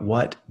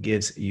 What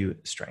gives you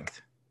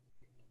strength?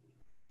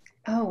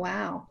 Oh,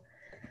 wow.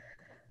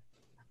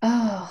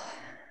 Oh,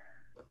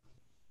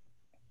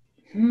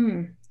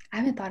 I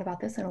haven't thought about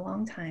this in a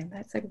long time.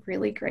 That's a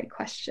really great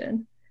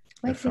question.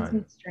 They're What gives me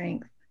fun.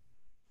 strength?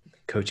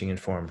 Coaching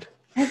informed.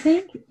 I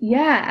think,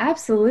 yeah,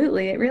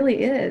 absolutely. It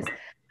really is.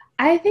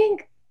 I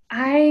think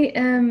I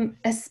am,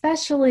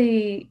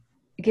 especially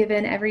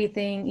given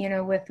everything,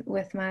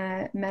 with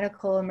my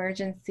medical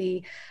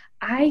emergency,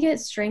 I get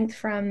strength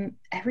from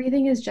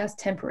everything is just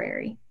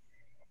temporary.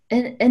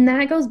 And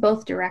that goes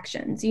both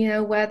directions,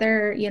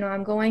 whether,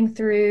 I'm going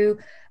through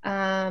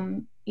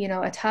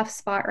a tough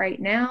spot right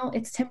now,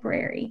 it's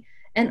temporary.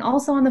 And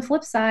also on the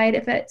flip side,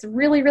 if it's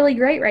really, really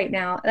great right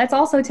now, that's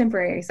also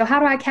temporary. So how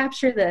do I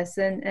capture this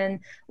and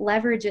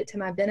leverage it to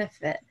my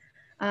benefit?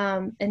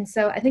 And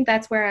so I think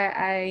that's where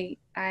I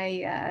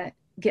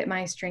get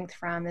my strength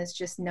from, is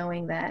just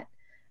knowing that,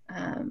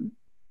 um,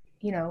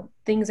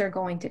 things are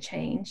going to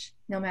change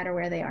no matter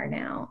where they are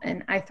now.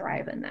 And I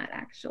thrive in that,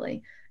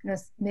 actually.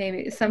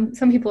 Maybe some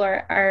people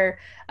are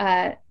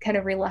kind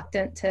of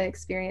reluctant to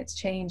experience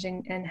change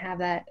and have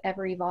that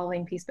ever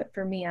evolving piece. But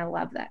for me, I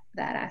love that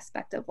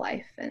aspect of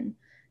life. And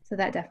so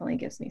that definitely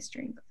gives me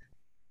strength.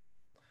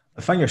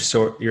 I find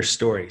your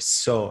story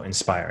so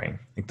inspiring.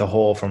 Like the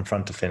whole from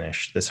front to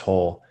finish, this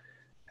whole,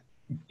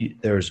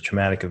 there was a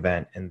traumatic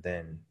event and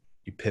then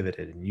you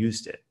pivoted and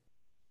used it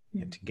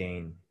to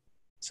gain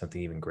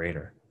something even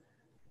greater.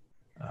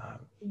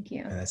 Thank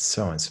you. And that's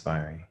so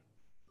inspiring.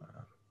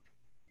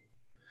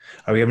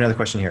 We have another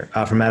question here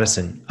from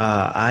Madison.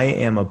 I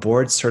am a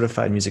board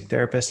certified music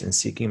therapist and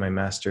seeking my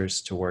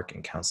master's to work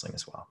in counseling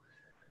as well.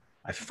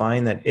 I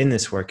find that in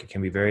this work, it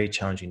can be very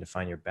challenging to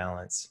find your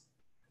balance.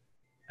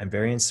 I'm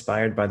very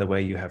inspired by the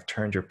way you have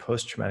turned your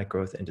post-traumatic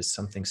growth into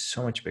something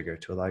so much bigger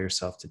to allow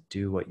yourself to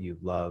do what you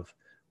love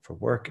for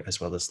work, as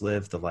well as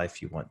live the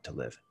life you want to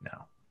live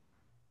now.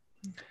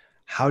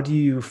 How do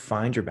you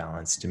find your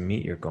balance to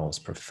meet your goals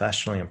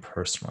professionally and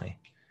personally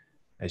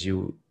as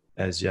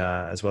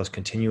well as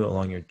continue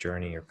along your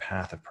journey, your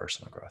path of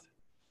personal growth?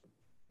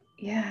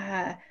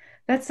 Yeah,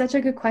 that's such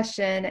a good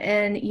question.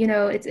 And,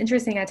 it's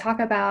interesting. I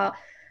talk about,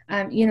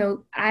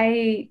 there's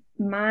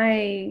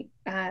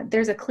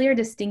a clear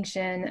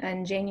distinction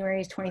in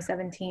January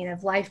 2017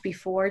 of life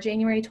before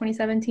January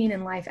 2017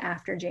 and life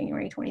after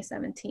January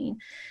 2017.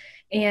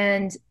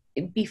 And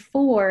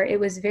before, it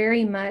was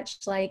very much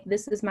like,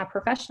 this is my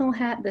professional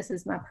hat, this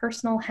is my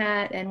personal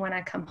hat, and when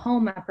I come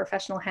home, my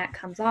professional hat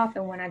comes off,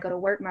 and when I go to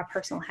work, my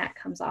personal hat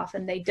comes off,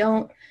 and they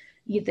don't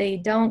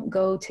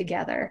go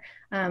together.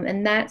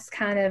 And that's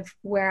kind of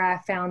where I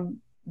found,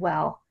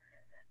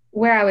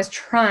 where I was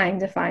trying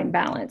to find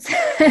balance.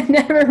 I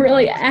never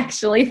really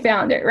actually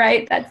found it,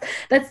 right?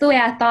 That's the way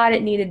I thought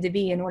it needed to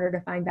be in order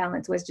to find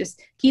balance, was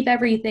just keep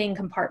everything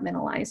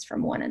compartmentalized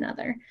from one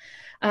another.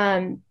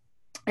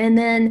 And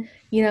then,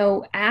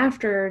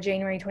 after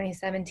January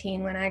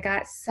 2017, when I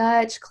got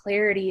such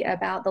clarity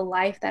about the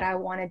life that I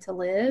wanted to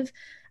live,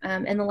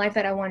 and the life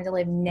that I wanted to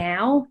live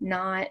now,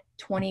 not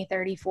 20,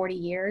 30, 40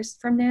 years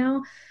from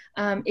now,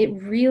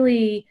 it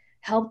really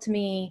helped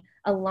me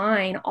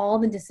align all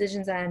the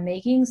decisions that I'm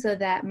making so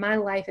that my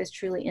life is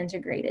truly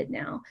integrated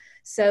now.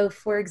 So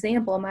for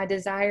example, my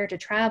desire to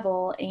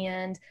travel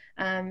and,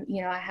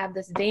 I have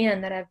this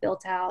van that I've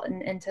built out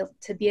and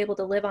to be able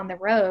to live on the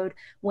road.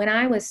 When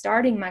I was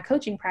starting my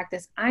coaching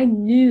practice, I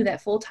knew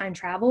that full-time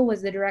travel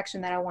was the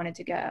direction that I wanted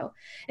to go.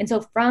 And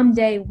so from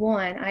day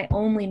one, I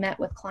only met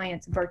with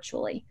clients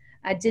virtually.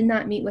 I did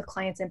not meet with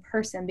clients in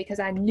person because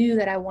I knew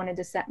that I wanted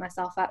to set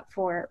myself up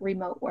for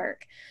remote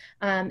work.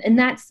 And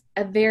that's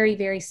a very,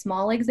 very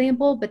small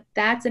example, but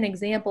that's an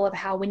example of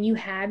how when you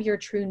have your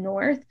true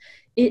north,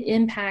 it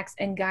impacts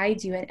and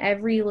guides you in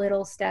every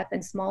little step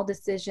and small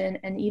decision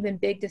and even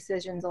big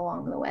decisions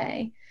along the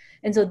way.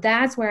 And so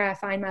that's where I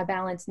find my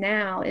balance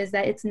now, is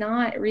that it's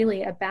not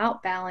really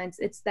about balance.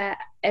 It's that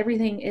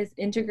everything is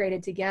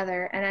integrated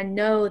together. And I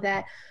know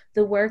that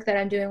the work that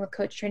I'm doing with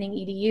Coach Training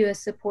EDU is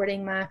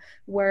supporting my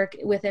work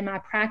within my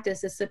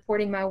practice, is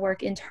supporting my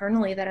work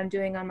internally that I'm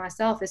doing on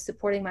myself, is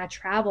supporting my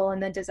travel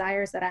and the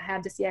desires that I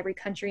have to see every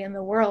country in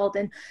the world.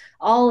 And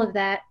all of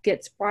that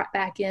gets brought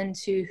back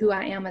into who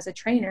I am as a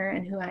trainer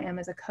and who I am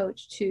as a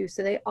coach too.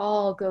 So they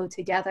all go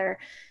together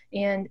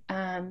and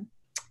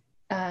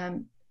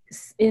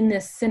in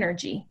this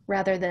synergy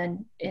rather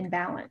than in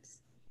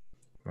balance.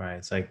 Right.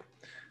 It's like,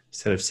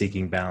 instead of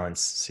seeking balance,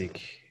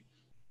 seek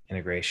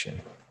integration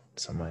in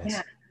some ways.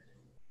 Yeah.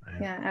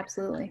 Right? Yeah,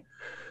 absolutely.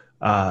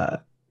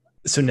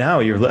 So now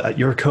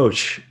you're a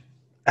coach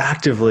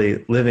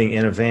actively living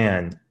in a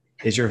van.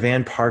 Is your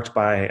van parked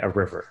by a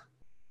river?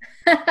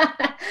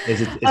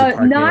 Is it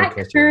parked not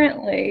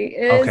currently.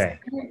 Okay.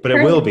 But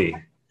it will be.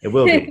 It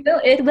will be.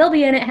 It will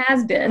be, and it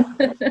has been.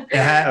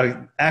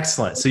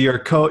 Excellent. So you're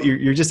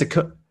just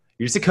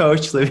a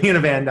coach living in a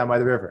van down by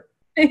the river.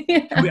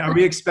 Yeah. Are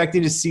we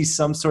expecting to see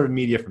some sort of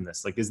media from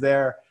this? Like, there's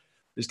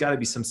got to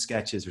be some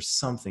sketches or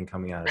something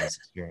coming out of this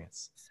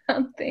experience.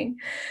 Something.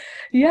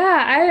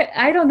 Yeah,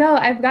 I don't know.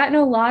 I've gotten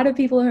a lot of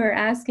people who are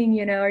asking,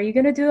 are you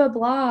going to do a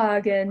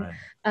blog? And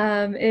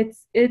right.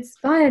 It's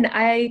fun.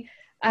 I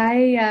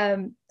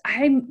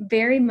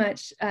very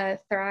much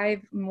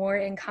thrive more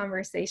in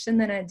conversation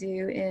than I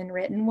do in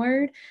written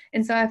word.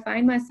 And so I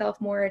find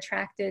myself more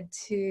attracted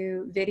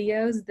to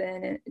videos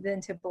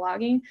than to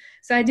blogging.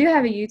 So I do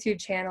have a YouTube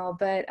channel,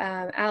 but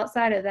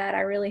outside of that,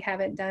 I really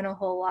haven't done a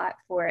whole lot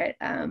for it.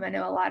 I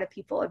know a lot of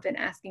people have been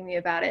asking me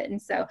about it. And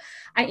so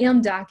I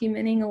am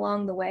documenting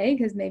along the way,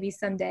 because maybe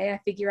someday I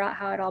figure out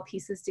how it all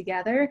pieces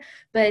together.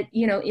 But,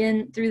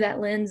 through that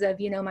lens of,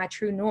 my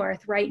true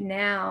north right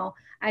now,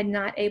 I'm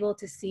not able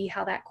to see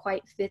how that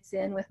quite fits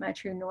in with my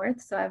true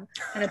north. So I've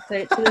kind of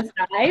put it to the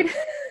side,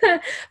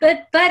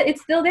 but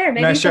it's still there.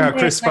 Maybe Not sure how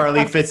someday Chris it might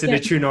Farley come fits into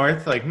in. True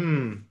North. Like, I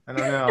don't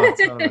know.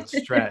 It's kind of a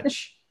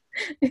stretch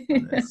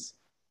on this.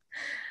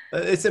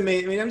 It's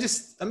amazing. I mean, I'm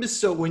just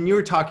so, when you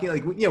were talking,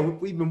 like,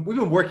 we've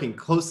been working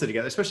closely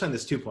together, especially on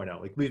this 2.0.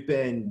 Like, we've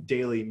been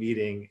daily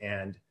meeting,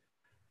 and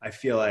I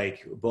feel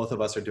like both of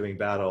us are doing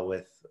battle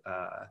with,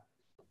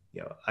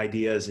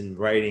 ideas and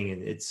writing,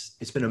 and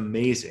it's been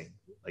amazing.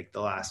 Like,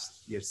 the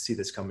last, you see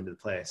this come into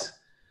place.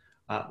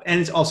 And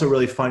it's also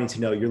really funny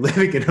to know you're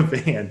living in a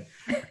van,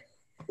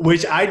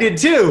 which I did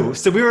too.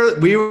 So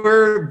we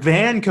were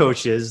van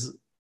coaches,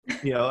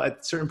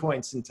 at certain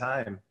points in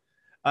time.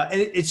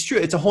 And it's true.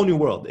 It's a whole new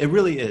world. It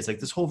really is. Like,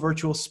 this whole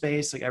virtual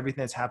space, like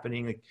everything that's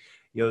happening, like,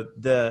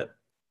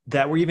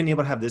 that we're even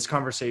able to have this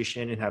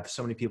conversation and have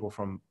so many people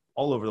from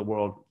all over the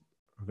world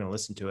who are going to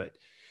listen to it.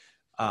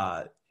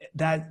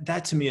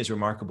 That to me is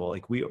remarkable.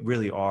 Like, we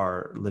really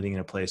are living in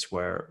a place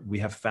where we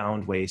have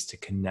found ways to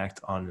connect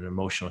on an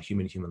emotional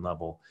human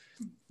level,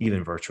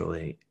 even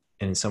virtually.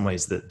 And in some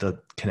ways the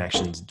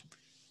connection's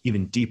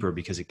even deeper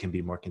because it can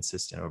be more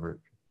consistent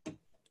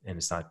and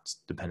it's not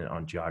dependent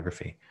on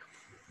geography.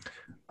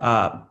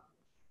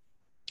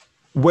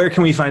 Where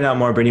can we find out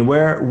more, Brittany?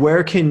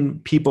 Where can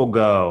people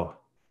go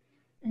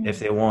if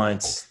they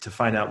want to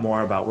find out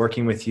more about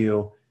working with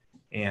you,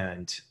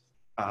 and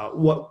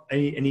what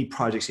any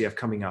projects you have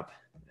coming up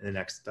in the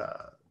next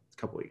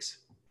couple weeks?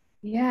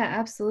 Yeah,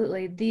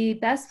 absolutely. The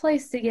best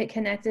place to get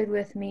connected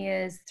with me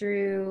is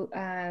through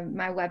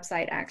my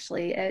website,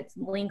 actually. It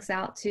links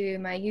out to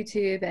my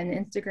YouTube and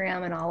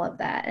Instagram and all of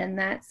that. And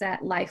that's at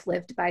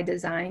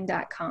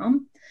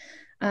lifelivedbydesign.com.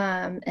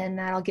 And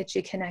that'll get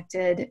you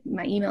connected.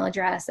 My email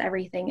address,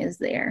 everything is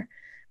there.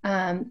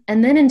 And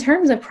then in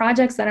terms of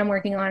projects that I'm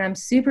working on, I'm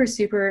super,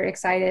 super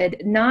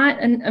excited.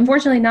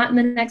 Unfortunately, not in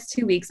the next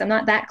 2 weeks. I'm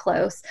not that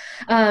close.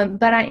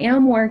 But I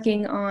am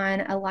working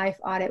on a life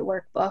audit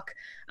workbook.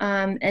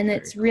 And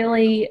it's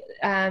really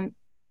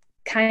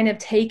kind of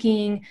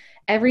taking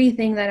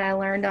everything that I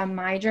learned on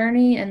my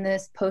journey and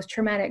this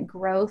post-traumatic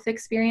growth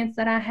experience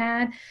that I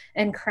had,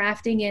 and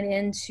crafting it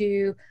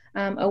into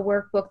a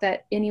workbook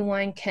that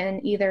anyone can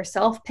either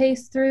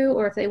self-pace through,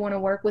 or if they want to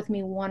work with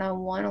me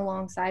one-on-one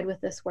alongside with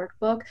this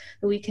workbook,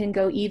 we can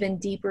go even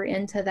deeper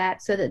into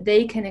that so that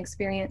they can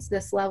experience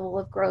this level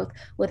of growth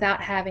without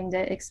having to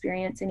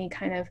experience any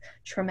kind of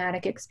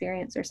traumatic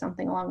experience or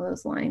something along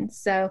those lines.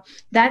 So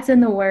that's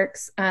in the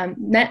works.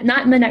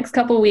 Not in the next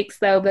couple of weeks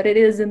though, but it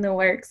is in the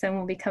works and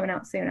will be coming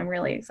out soon. I'm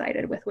really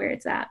excited with where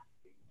it's at.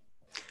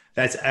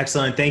 That's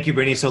excellent. Thank you,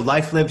 Brittany. So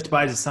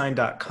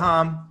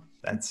lifelivedbydesign.com,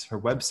 that's her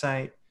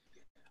website.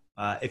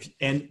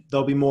 And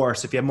there'll be more.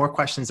 So if you have more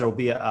questions, there will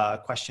be a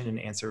question and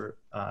answer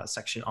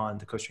section on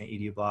the Coach Training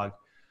EDU blog.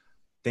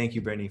 Thank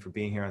you, Brittany, for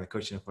being here on the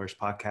Coaching to Flourish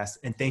podcast.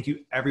 And thank you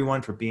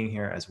everyone for being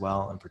here as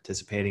well and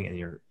participating in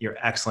your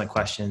excellent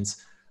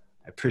questions.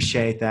 I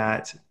appreciate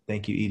that.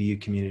 Thank you,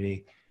 EDU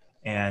community.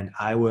 And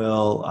I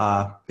will,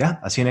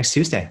 I'll see you next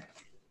Tuesday.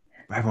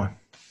 Bye, everyone.